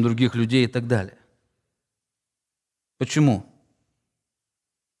 мнением других людей и так далее? Почему?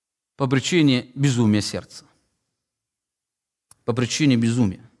 По причине безумия сердца. По причине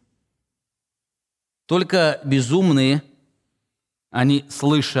безумия. Только безумные, они,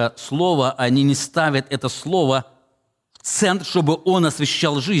 слыша слово, они не ставят это слово в центр, чтобы он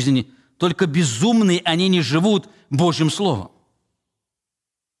освещал жизнь. Только безумные, они не живут Божьим Словом.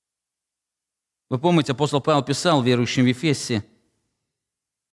 Вы помните, апостол Павел писал верующим в Ефесе: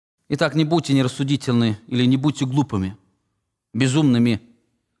 «Итак, не будьте нерассудительны или не будьте глупыми, безумными,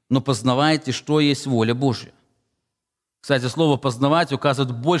 но познавайте, что есть воля Божья». Кстати, слово «познавать»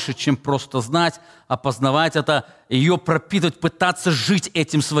 указывает больше, чем просто знать, а познавать – это ее пропитывать, пытаться жить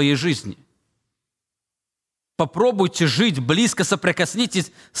этим в своей жизни. Попробуйте жить близко,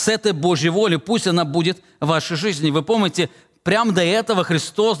 соприкоснитесь с этой Божьей волей, пусть она будет в вашей жизни. Вы помните, прямо до этого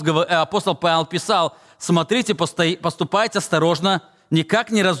апостол Павел писал: «Смотрите, поступайте осторожно, не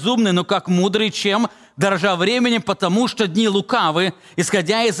как неразумные, но как мудрые, чем дорожа временем, потому что дни лукавы».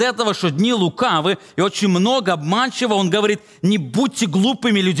 Исходя из этого, что дни лукавы, и очень много обманчиво, он говорит: не будьте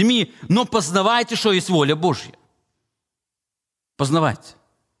глупыми людьми, но познавайте, что есть воля Божья. Познавайте.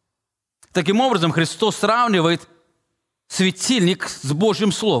 Таким образом, Христос сравнивает светильник с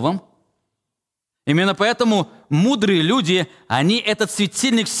Божьим Словом. Именно поэтому мудрые люди, они этот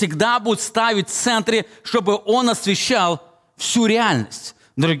светильник всегда будут ставить в центре, чтобы он освещал всю реальность.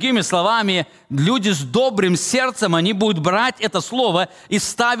 Другими словами, люди с добрым сердцем, они будут брать это слово и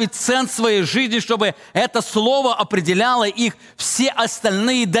ставить в центр своей жизни, чтобы это слово определяло их все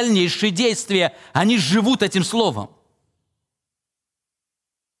остальные дальнейшие действия. Они живут этим словом.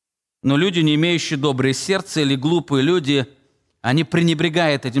 Но люди, не имеющие доброе сердце, или глупые люди, они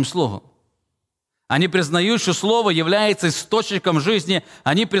пренебрегают этим словом. Они признают, что Слово является источником жизни.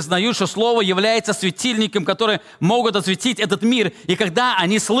 Они признают, что Слово является светильником, который могут осветить этот мир. И когда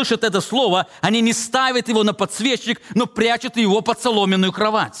они слышат это Слово, они не ставят его на подсвечник, но прячут его под соломенную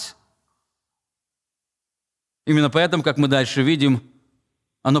кровать. Именно поэтому, как мы дальше видим,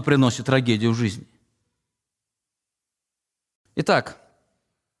 оно приносит трагедию в жизни. Итак,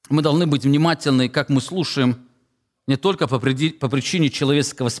 мы должны быть внимательны, как мы слушаем, не только по причине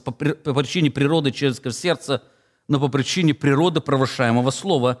природы человеческого сердца, но по причине природы провозглашаемого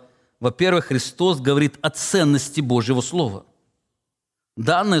Слова. Во-первых, Христос говорит о ценности Божьего Слова.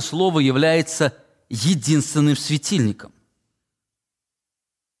 Данное Слово является единственным светильником.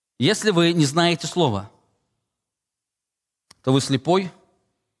 Если вы не знаете Слова, то вы слепой.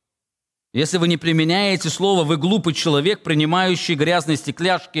 Если вы не применяете Слово, вы глупый человек, принимающий грязные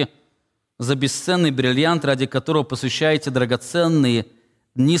стекляшки за бесценный бриллиант, ради которого посвящаете драгоценные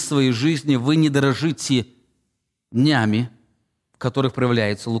дни своей жизни. Вы не дорожите днями, в которых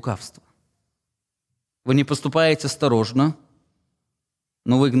проявляется лукавство. Вы не поступаете осторожно,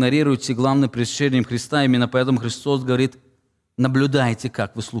 но вы игнорируете главное пресвящением Христа. Именно поэтому Христос говорит: наблюдайте,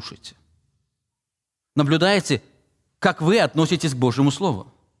 как вы слушаете. Наблюдайте, как вы относитесь к Божьему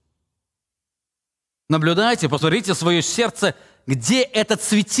Слову. Наблюдайте, посмотрите свое сердце, где этот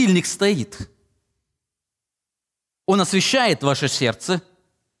светильник стоит. Он освещает ваше сердце,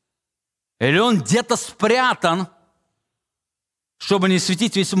 или он где-то спрятан, чтобы не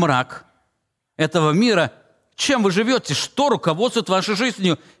светить весь мрак этого мира? Чем вы живете? Что руководствует вашей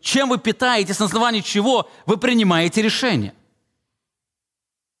жизнью? Чем вы питаетесь? На основании чего вы принимаете решения?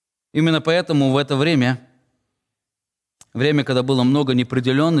 Именно поэтому в это время, когда было много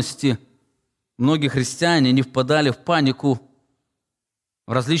неопределенности, многие христиане не впадали в панику,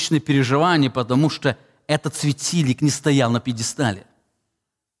 в различные переживания, потому что этот светильник не стоял на пьедестале.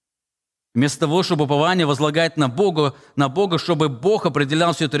 Вместо того, чтобы упование возлагать на Бога, чтобы Бог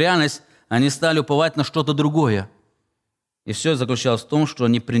определял всю эту реальность, они стали уповать на что-то другое. И все заключалось в том, что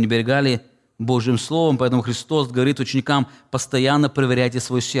они пренебрегали Божьим Словом, поэтому Христос говорит ученикам: постоянно проверяйте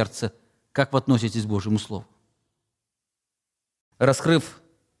свое сердце, как вы относитесь к Божьему Слову. Раскрыв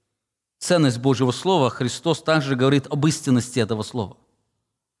ценность Божьего Слова, Христос также говорит об истинности этого Слова.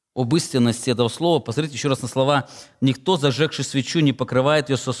 Об истинности этого Слова. Посмотрите еще раз на слова. «Никто, зажегший свечу, не покрывает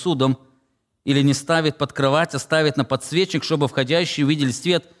ее сосудом или не ставит под кровать, а ставит на подсвечник, чтобы входящие увидели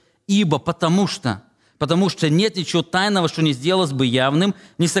свет, ибо потому что нет ничего тайного, что не сделалось бы явным,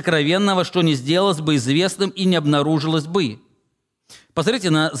 ни сокровенного, что не сделалось бы известным и не обнаружилось бы». Посмотрите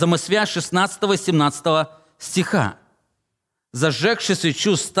на замысвязь 16-17 стиха. «Зажегший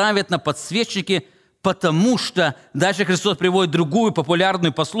свечу ставит на подсвечники, потому что...» Дальше Христос приводит другую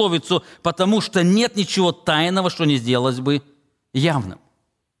популярную пословицу, «потому что нет ничего тайного, что не сделалось бы явным».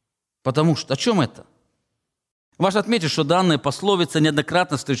 Потому что... О чем это? Важно отметить, что данная пословица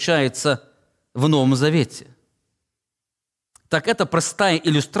неоднократно встречается в Новом Завете. Так это простая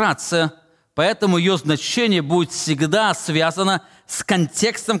иллюстрация, поэтому ее значение будет всегда связано с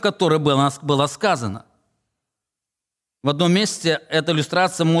контекстом, который было сказано. В одном месте эта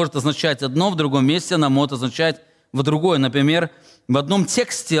иллюстрация может означать одно, в другом месте она может означать в другое. Например, в одном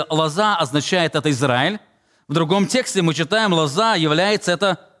тексте лоза означает это Израиль, в другом тексте мы читаем лоза является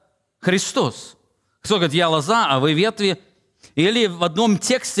это Христос. Кто говорит, я лоза, а вы ветви. Или в одном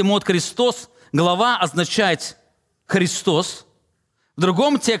тексте может Христос, глава означать Христос. В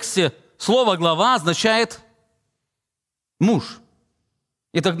другом тексте слово глава означает муж.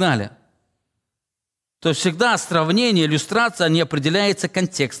 И так далее. То есть всегда сравнение, иллюстрация, они определяются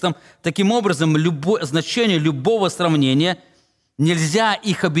контекстом. Таким образом, значение любого сравнения нельзя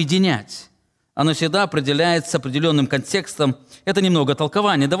их объединять. Оно всегда определяется определенным контекстом. Это немного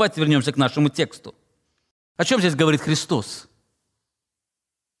толкования. Давайте вернемся к нашему тексту. О чем здесь говорит Христос?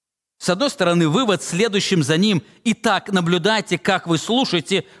 С одной стороны, вывод, следующим за ним, «Итак, наблюдайте, как вы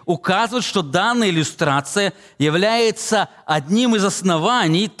слушаете», указывает, что данная иллюстрация является одним из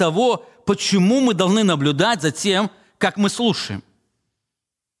оснований того, почему мы должны наблюдать за тем, как мы слушаем.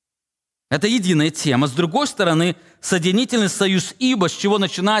 Это единая тема. С другой стороны, соединительный союз «ибо», с чего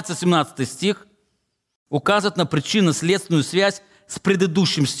начинается 17 стих, указывает на причинно-следственную связь с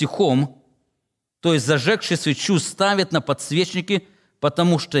предыдущим стихом, то есть зажегший свечу ставит на подсвечники,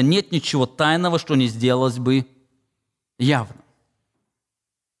 потому что нет ничего тайного, что не сделалось бы явно.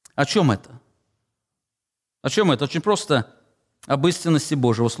 О чем это? О чем это? Очень просто об истинности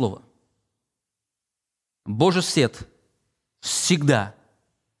Божьего Слова. Божий свет всегда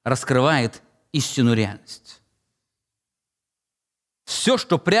раскрывает истинную реальность. Все,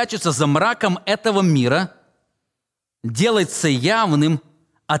 что прячется за мраком этого мира, делается явным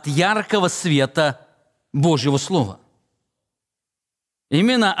от яркого света Божьего Слова.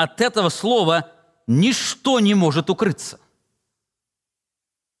 Именно от этого слова ничто не может укрыться.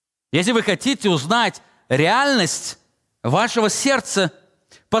 Если вы хотите узнать реальность вашего сердца,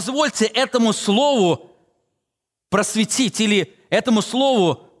 позвольте этому слову просветить или этому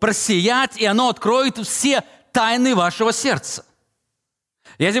слову просиять, и оно откроет все тайны вашего сердца.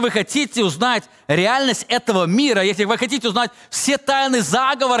 Если вы хотите узнать реальность этого мира, если вы хотите узнать все тайны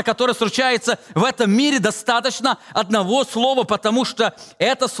заговора, которые случаются в этом мире, достаточно одного слова, потому что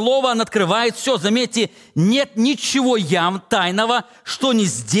это слово открывает все. Заметьте, нет ничего тайного, что не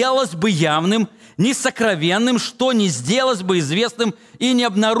сделалось бы явным, ни сокровенным, что не сделалось бы известным и не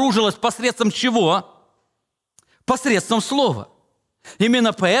обнаружилось посредством чего? Посредством слова.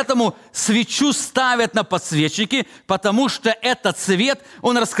 Именно поэтому свечу ставят на подсвечники, потому что этот свет,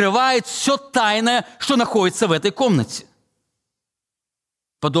 он раскрывает все тайное, что находится в этой комнате.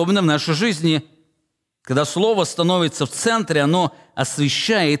 Подобно в нашей жизни, когда слово становится в центре, оно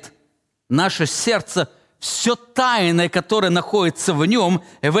освещает наше сердце, все тайное, которое находится в нем,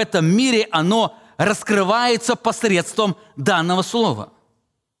 и в этом мире оно раскрывается посредством данного слова.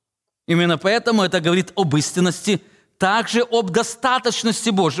 Именно поэтому это говорит об истинности, также об достаточности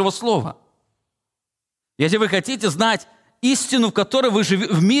Божьего Слова. Если вы хотите знать истину,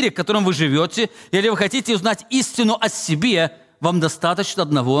 в мире, в котором вы живете, если вы хотите узнать истину о себе, вам достаточно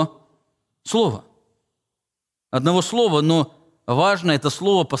одного слова. Одного слова, но важно это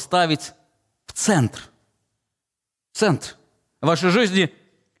слово поставить в центр. В центр вашей жизни.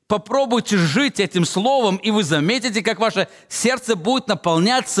 Попробуйте жить этим словом, и вы заметите, как ваше сердце будет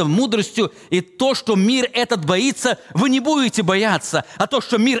наполняться мудростью, и то, что мир этот боится, вы не будете бояться, а то,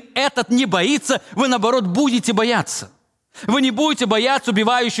 что мир этот не боится, вы, наоборот, будете бояться. Вы не будете бояться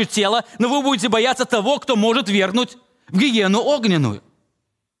убивающего тела, но вы будете бояться того, кто может вергнуть в гиену огненную.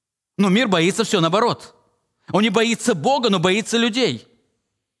 Но мир боится все наоборот. Он не боится Бога, но боится людей,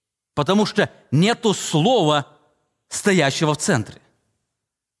 потому что нету слова, стоящего в центре.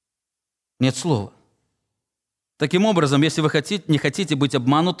 Нет слова. Таким образом, если вы не хотите быть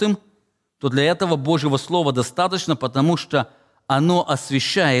обманутым, то для этого Божьего Слова достаточно, потому что оно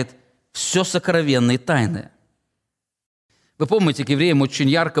освещает все сокровенное и тайное. Вы помните, к евреям очень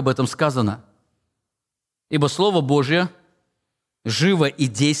ярко об этом сказано. «Ибо Слово Божье живо и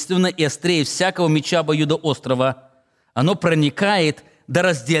действенно, и острее всякого меча обоюдоострого. Оно проникает до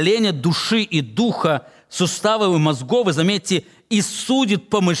разделения души и духа, суставов и мозгов, и, заметьте, и судит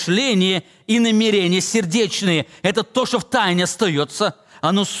помышления и намерения сердечные». Это то, что в тайне остается.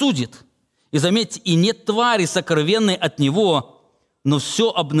 Оно судит. И, заметьте, и нет твари сокровенной от Него, но все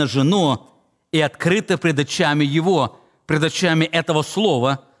обнажено и открыто пред очами Его, пред очами этого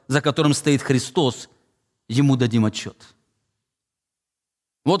Слова, за которым стоит Христос. Ему дадим отчет.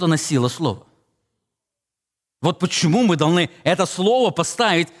 Вот она сила Слова. Вот почему мы должны это Слово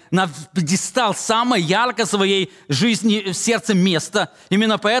поставить на пьедестал самое яркое в своей жизни, в сердце место.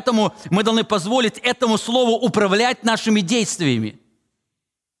 Именно поэтому мы должны позволить этому Слову управлять нашими действиями.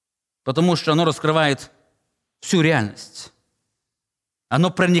 Потому что оно раскрывает всю реальность.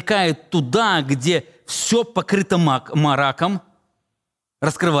 Оно проникает туда, где все покрыто мраком,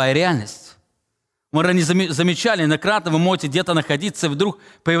 раскрывая реальность. Мы ранее замечали, неоднократно вы можете где-то находиться, и вдруг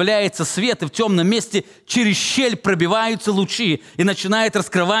появляется свет, и в темном месте через щель пробиваются лучи, и начинает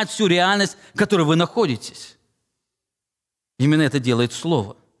раскрывать всю реальность, в которой вы находитесь. Именно это делает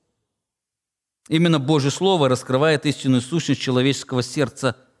Слово. Именно Божье Слово раскрывает истинную сущность человеческого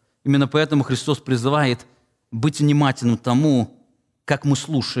сердца. Именно поэтому Христос призывает быть внимательным тому, как мы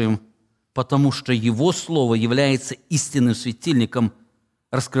слушаем, потому что Его Слово является истинным светильником,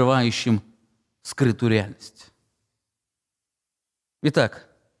 раскрывающим скрытую реальность. Итак,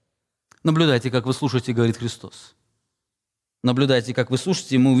 наблюдайте, как вы слушаете, говорит Христос. Наблюдайте, как вы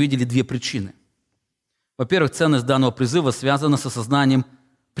слушаете, и мы увидели две причины. Во-первых, ценность данного призыва связана с осознанием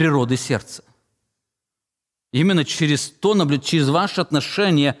природы сердца. Именно через ваше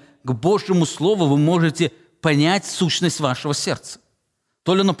отношение к Божьему Слову вы можете понять сущность вашего сердца.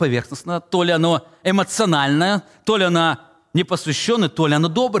 То ли оно поверхностное, то ли оно эмоциональное, то ли оно непосвященное, то ли оно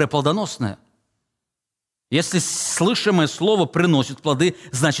доброе, плодоносное. Если слышимое слово приносит плоды,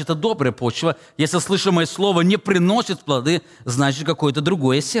 значит, это добрая почва. Если слышимое слово не приносит плоды, значит, какое-то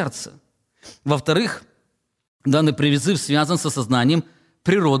другое сердце. Во-вторых, данный призыв связан с осознанием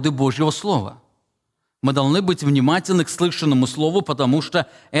природы Божьего Слова. Мы должны быть внимательны к слышанному слову, потому что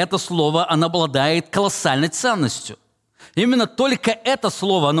это слово, оно обладает колоссальной ценностью. Именно только это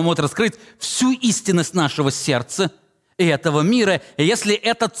слово, оно может раскрыть всю истинность нашего сердца и этого мира. И если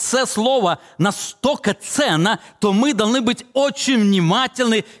это слово настолько ценно, то мы должны быть очень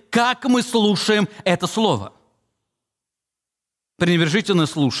внимательны, как мы слушаем это слово. Пренебрежительное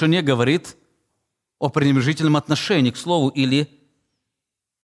слушание говорит о пренебрежительном отношении к слову или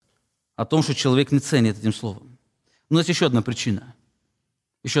о том, что человек не ценит этим словом. Но есть еще одна причина.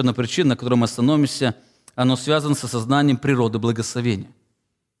 Еще одна причина, на которой мы остановимся, оно связано с осознанием природы благословения.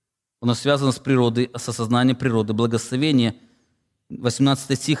 Оно связано с осознанием природы благословения.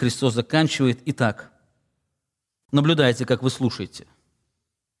 18 стих Христос заканчивает. Итак, наблюдайте, как вы слушаете.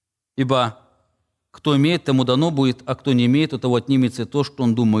 Ибо кто имеет, тому дано будет, а кто не имеет, у того отнимется то, что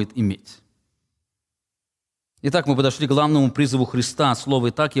он думает иметь. Итак, мы подошли к главному призыву Христа. Слово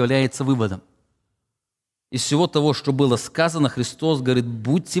 «итак» является выводом. Из всего того, что было сказано, Христос говорит,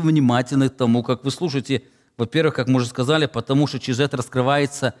 будьте внимательны к тому, как вы слушаете. Во-первых, как мы уже сказали, потому что через это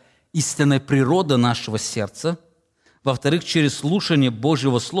раскрывается истинная природа нашего сердца. Во-вторых, через слушание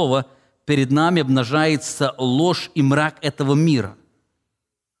Божьего Слова перед нами обнажается ложь и мрак этого мира.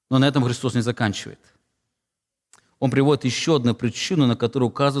 Но на этом Христос не заканчивает. Он приводит еще одну причину, на которую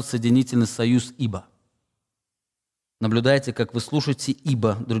указывает соединительный союз «ибо». Наблюдайте, как вы слушаете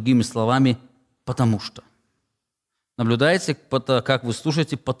 «ибо», другими словами, «потому что». Наблюдайте, как вы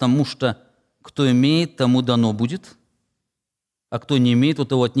слушаете, потому что кто имеет, тому дано будет, а кто не имеет, у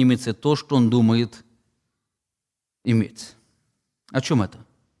того отнимется то, что он думает иметь. О чем это?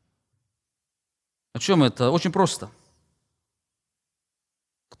 О чем это? Очень просто.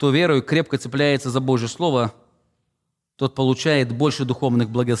 Кто верою крепко цепляется за Божье Слово, тот получает больше духовных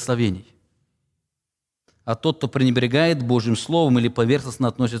благословений. А тот, кто пренебрегает Божьим Словом или поверхностно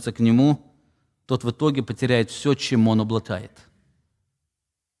относится к нему, тот в итоге потеряет все, чем он обладает.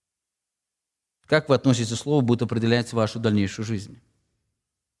 Как вы относитесь к Слову, будет определять вашу дальнейшую жизнь.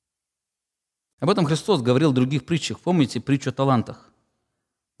 Об этом Христос говорил в других притчах. Помните притчу о талантах?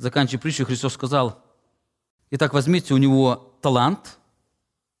 Заканчивая притчу, Христос сказал, «Итак, возьмите у него талант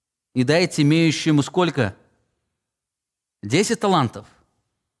и дайте имеющему сколько? 10 талантов.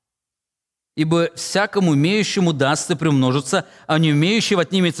 Ибо всякому имеющему дастся приумножиться, а не имеющего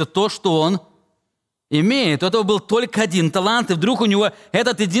отнимется то, что он имеет, у этого был только один талант, и вдруг у него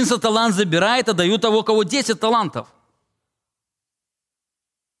этот единственный талант забирает, а дают того, у кого 10 талантов.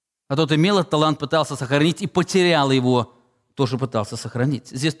 А тот имел этот талант, пытался сохранить, и потерял его, тоже пытался сохранить.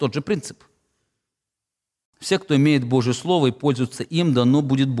 Здесь тот же принцип. Все, кто имеет Божье Слово и пользуется им, дано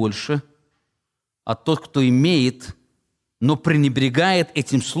будет больше. А тот, кто имеет, но пренебрегает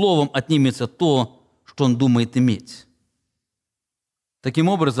этим Словом, отнимется то, что он думает иметь. Таким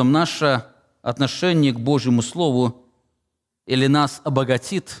образом, наше отношение к Божьему Слову или нас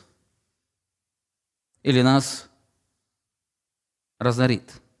обогатит, или нас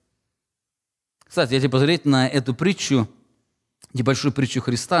разорит. Кстати, если посмотреть на эту притчу, небольшую притчу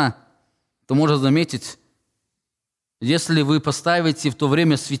Христа, то можно заметить, если вы поставите в то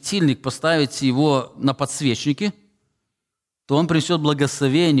время светильник, поставите его на подсвечнике, то он принесет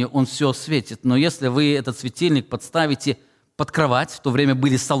благословение, он все осветит. Но если вы этот светильник подставите под кровать, в то время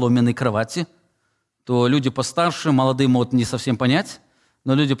были соломенные кровати, то люди постарше, молодые могут не совсем понять,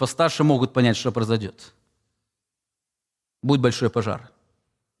 но люди постарше могут понять, что произойдет. Будет большой пожар.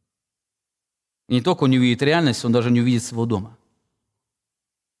 И не только он не увидит реальность, он даже не увидит своего дома.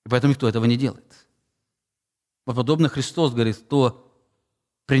 И поэтому никто этого не делает. Подобно Христос говорит, кто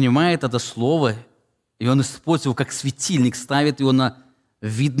принимает это слово, и он использует его как светильник, ставит его на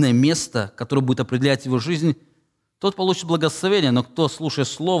видное место, которое будет определять его жизнь, тот получит благословение, но кто, слушая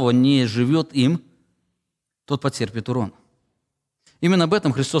слово, не живет им, тот потерпит урон. Именно об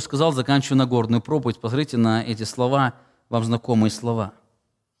этом Христос сказал, заканчивая Нагорную проповедь. Посмотрите на эти слова, вам знакомые слова.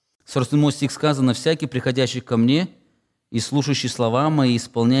 47 стих сказано: «Всякий, приходящий ко мне и слушающий слова мои,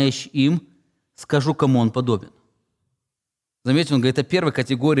 исполняющий им, скажу, кому он подобен». Заметьте, он говорит о первой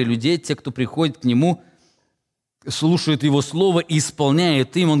категории людей, те, кто приходит к нему, слушает его слово и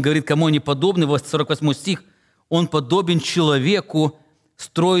исполняет им. Он говорит, кому они подобны. 48 стих. Он подобен человеку,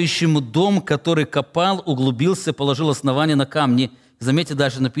 строящему дом, который копал, углубился, положил основание на камни. Заметьте,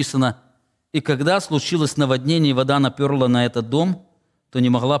 дальше написано: «И когда случилось наводнение, и вода наперла на этот дом, то не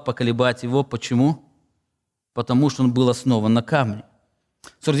могла поколебать его». Почему? Потому что он был основан на камне.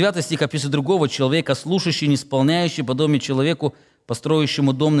 49 стих описывает другого человека, слушающий, не исполняющий, подобный человеку,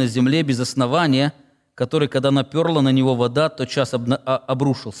 построящему дом на земле без основания, который, когда наперла на него вода, тотчас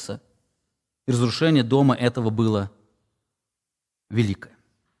обрушился. И разрушение дома этого было великое.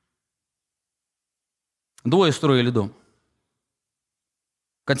 Двое строили дом.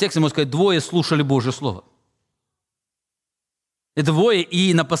 В контексте, можно сказать, двое слушали Божье Слово. И двое,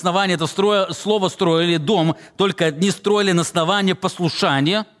 и на основании этого слова строили дом, только одни строили на основании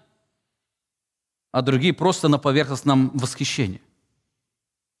послушания, а другие просто на поверхностном восхищении.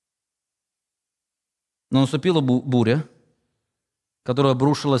 Но наступила буря, которая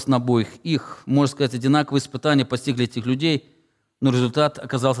обрушилась на обоих их. Можно сказать, одинаковые испытания постигли этих людей, но результат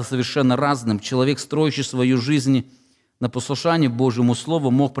оказался совершенно разным. Человек, строящий свою жизнь на послушании Божьему Слову,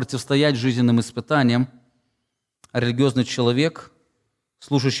 мог противостоять жизненным испытаниям, а религиозный человек,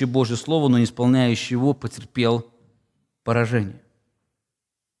 слушающий Божье Слово, но не исполняющий его, потерпел поражение.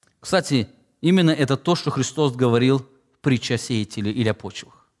 Кстати, именно это то, что Христос говорил в притче о сеятеле или о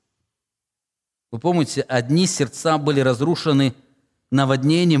почвах. Вы помните, одни сердца были разрушены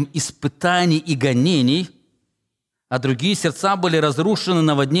наводнением испытаний и гонений, а другие сердца были разрушены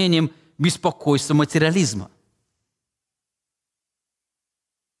наводнением беспокойства материализма.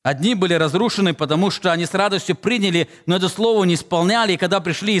 Одни были разрушены, потому что они с радостью приняли, но это слово не исполняли, и когда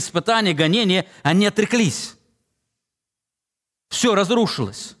пришли испытания, гонения, они отреклись. Все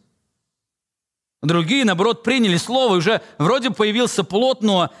разрушилось. Другие, наоборот, приняли слово, и уже вроде появился плод,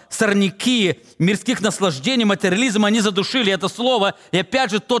 но сорняки мирских наслаждений, материализма, они задушили это слово, и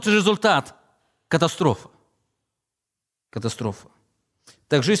опять же тот же результат – катастрофа. Катастрофа.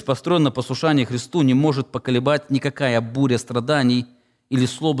 Так жизнь, построенная на послушании Христу, не может поколебать никакая буря страданий или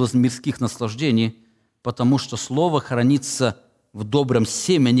соблазн мирских наслаждений, потому что слово хранится в добром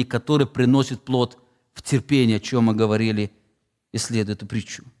семени, которое приносит плод в терпении, о чем мы говорили, исследуя эту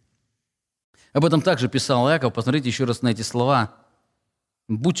притчу. Об этом также писал Иаков. Посмотрите еще раз на эти слова.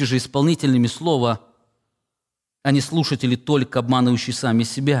 «Будьте же исполнителями слова, а не слушатели, только обманывающие сами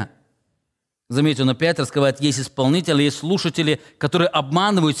себя». Заметьте, он опять раскрывает, есть исполнители, есть слушатели, которые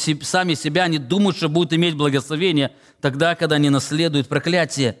обманывают сами себя, они думают, что будут иметь благословение тогда, когда они наследуют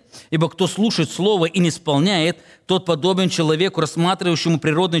проклятие. Ибо кто слушает слово и не исполняет, тот подобен человеку, рассматривающему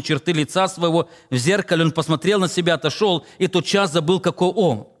природные черты лица своего. В зеркале он посмотрел на себя, отошел, и тотчас забыл, какой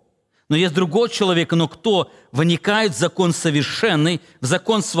он. Но есть другой человек, но кто вникает в закон совершенный, в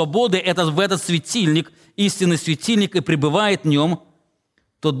закон свободы, в этот светильник, истинный светильник, и пребывает в нем,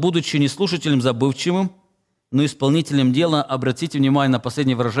 тот, будучи не слушателем забывчивым, но исполнителем дела, обратите внимание на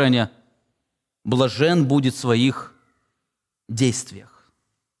последнее выражение, блажен будет в своих действиях.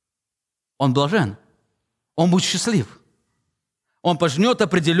 Он блажен, он будет счастлив. Он пожнет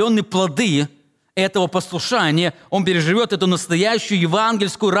определенные плоды этого послушания, он переживет эту настоящую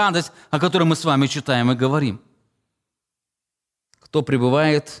евангельскую радость, о которой мы с вами читаем и говорим. Кто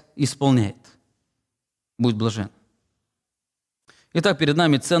пребывает, исполняет, будет блажен. Итак, перед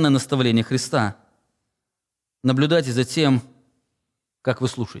нами ценное наставление Христа. Наблюдайте за тем, как вы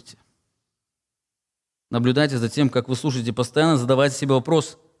слушаете. Наблюдайте за тем, как вы слушаете. Постоянно задавайте себе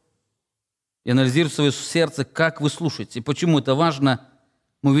вопрос и анализируйте свое сердце, как вы слушаете. И почему это важно?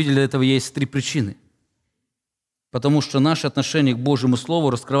 Мы увидели, для этого есть 3 причины. Потому что наше отношение к Божьему Слову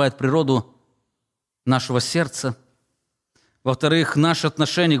раскрывает природу нашего сердца. Во-вторых, наше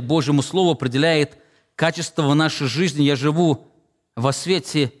отношение к Божьему Слову определяет качество нашей жизни. Я живу во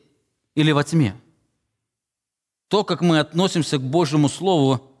свете или во тьме. То, как мы относимся к Божьему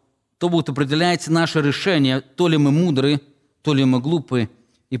Слову, то будет определять наше решение, то ли мы мудры, то ли мы глупы.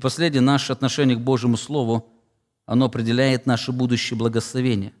 И последнее, наше отношение к Божьему Слову, оно определяет наше будущее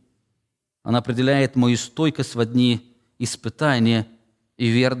благословение. Оно определяет мою стойкость в дни испытания и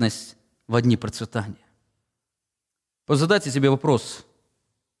верность в дни процветания. Задайте себе вопрос,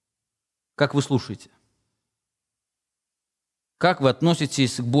 как вы слушаете? Как вы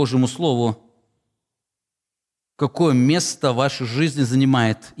относитесь к Божьему Слову? Какое место в вашей жизни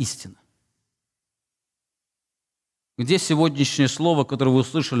занимает истина? Где сегодняшнее слово, которое вы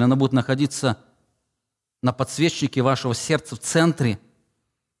услышали, оно будет находиться на подсвечнике вашего сердца, в центре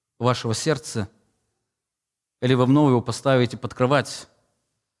вашего сердца? Или вы вновь его поставите под кровать,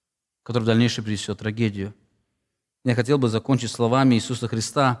 которая в дальнейшем принесет трагедию? Я хотел бы закончить словами Иисуса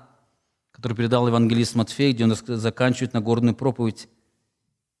Христа, который передал евангелист Матфей, где он заканчивает Нагорную проповедь.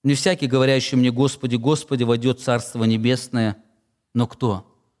 «Не всякий, говорящий мне, Господи, Господи, войдет в Царство Небесное, но кто?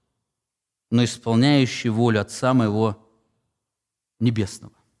 Но исполняющий волю Отца Моего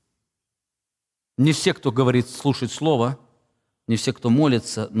Небесного». Не все, кто говорит, слушать Слово, не все, кто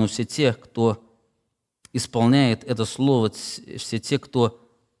молится, но все те, кто исполняет это Слово, все те, кто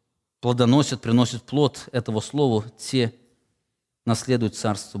плодоносит, приносит плод этого Слова, те наследуют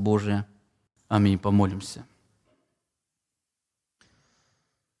Царство Божие. Аминь. Помолимся.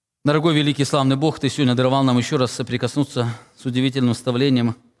 Дорогой, великий, славный Бог, Ты сегодня даровал нам еще раз соприкоснуться с удивительным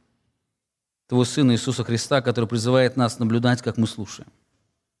наставлением Твоего Сына Иисуса Христа, который призывает нас наблюдать, как мы слушаем.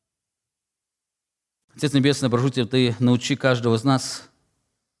 Отец Небесный, прошу Тебя, Ты научи каждого из нас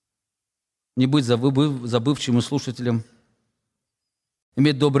не быть забывчивым слушателем,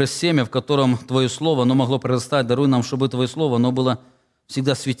 иметь доброе семя, в котором Твое Слово, оно могло прорастать. Даруй нам, чтобы Твое Слово, оно было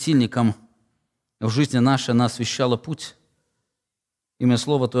всегда светильником в жизни нашей, оно освещало путь. Имя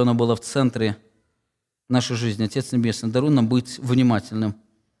Слово Твое, оно было в центре нашей жизни. Отец Небесный, даруй нам быть внимательным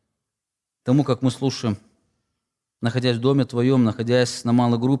тому, как мы слушаем, находясь в доме Твоем, находясь на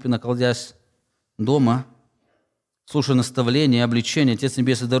малой группе, находясь дома, слушая наставления, обличения. Отец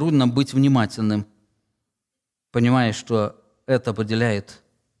Небесный, даруй нам быть внимательным, понимая, что это определяет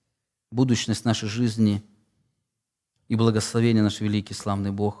будущность нашей жизни и благословение наш великий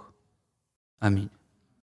славный Бог. Аминь.